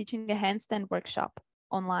 I'll be teaching a handstand workshop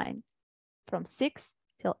online from 6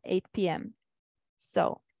 till 8 p.m.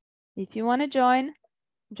 So if you want to join,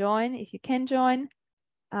 if you can join.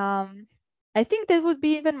 I think that would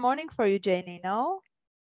be even morning for you, Janie, no?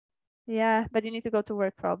 Yeah, but you need to go to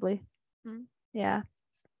work probably. Yeah,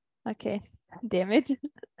 okay, damn it.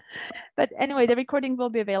 But anyway, the recording will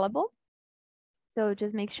be available. So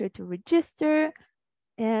just make sure to register.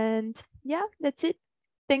 And yeah, that's it.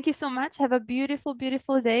 Thank you so much. Have a beautiful,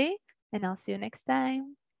 beautiful day. And I'll see you next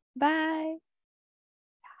time. Bye.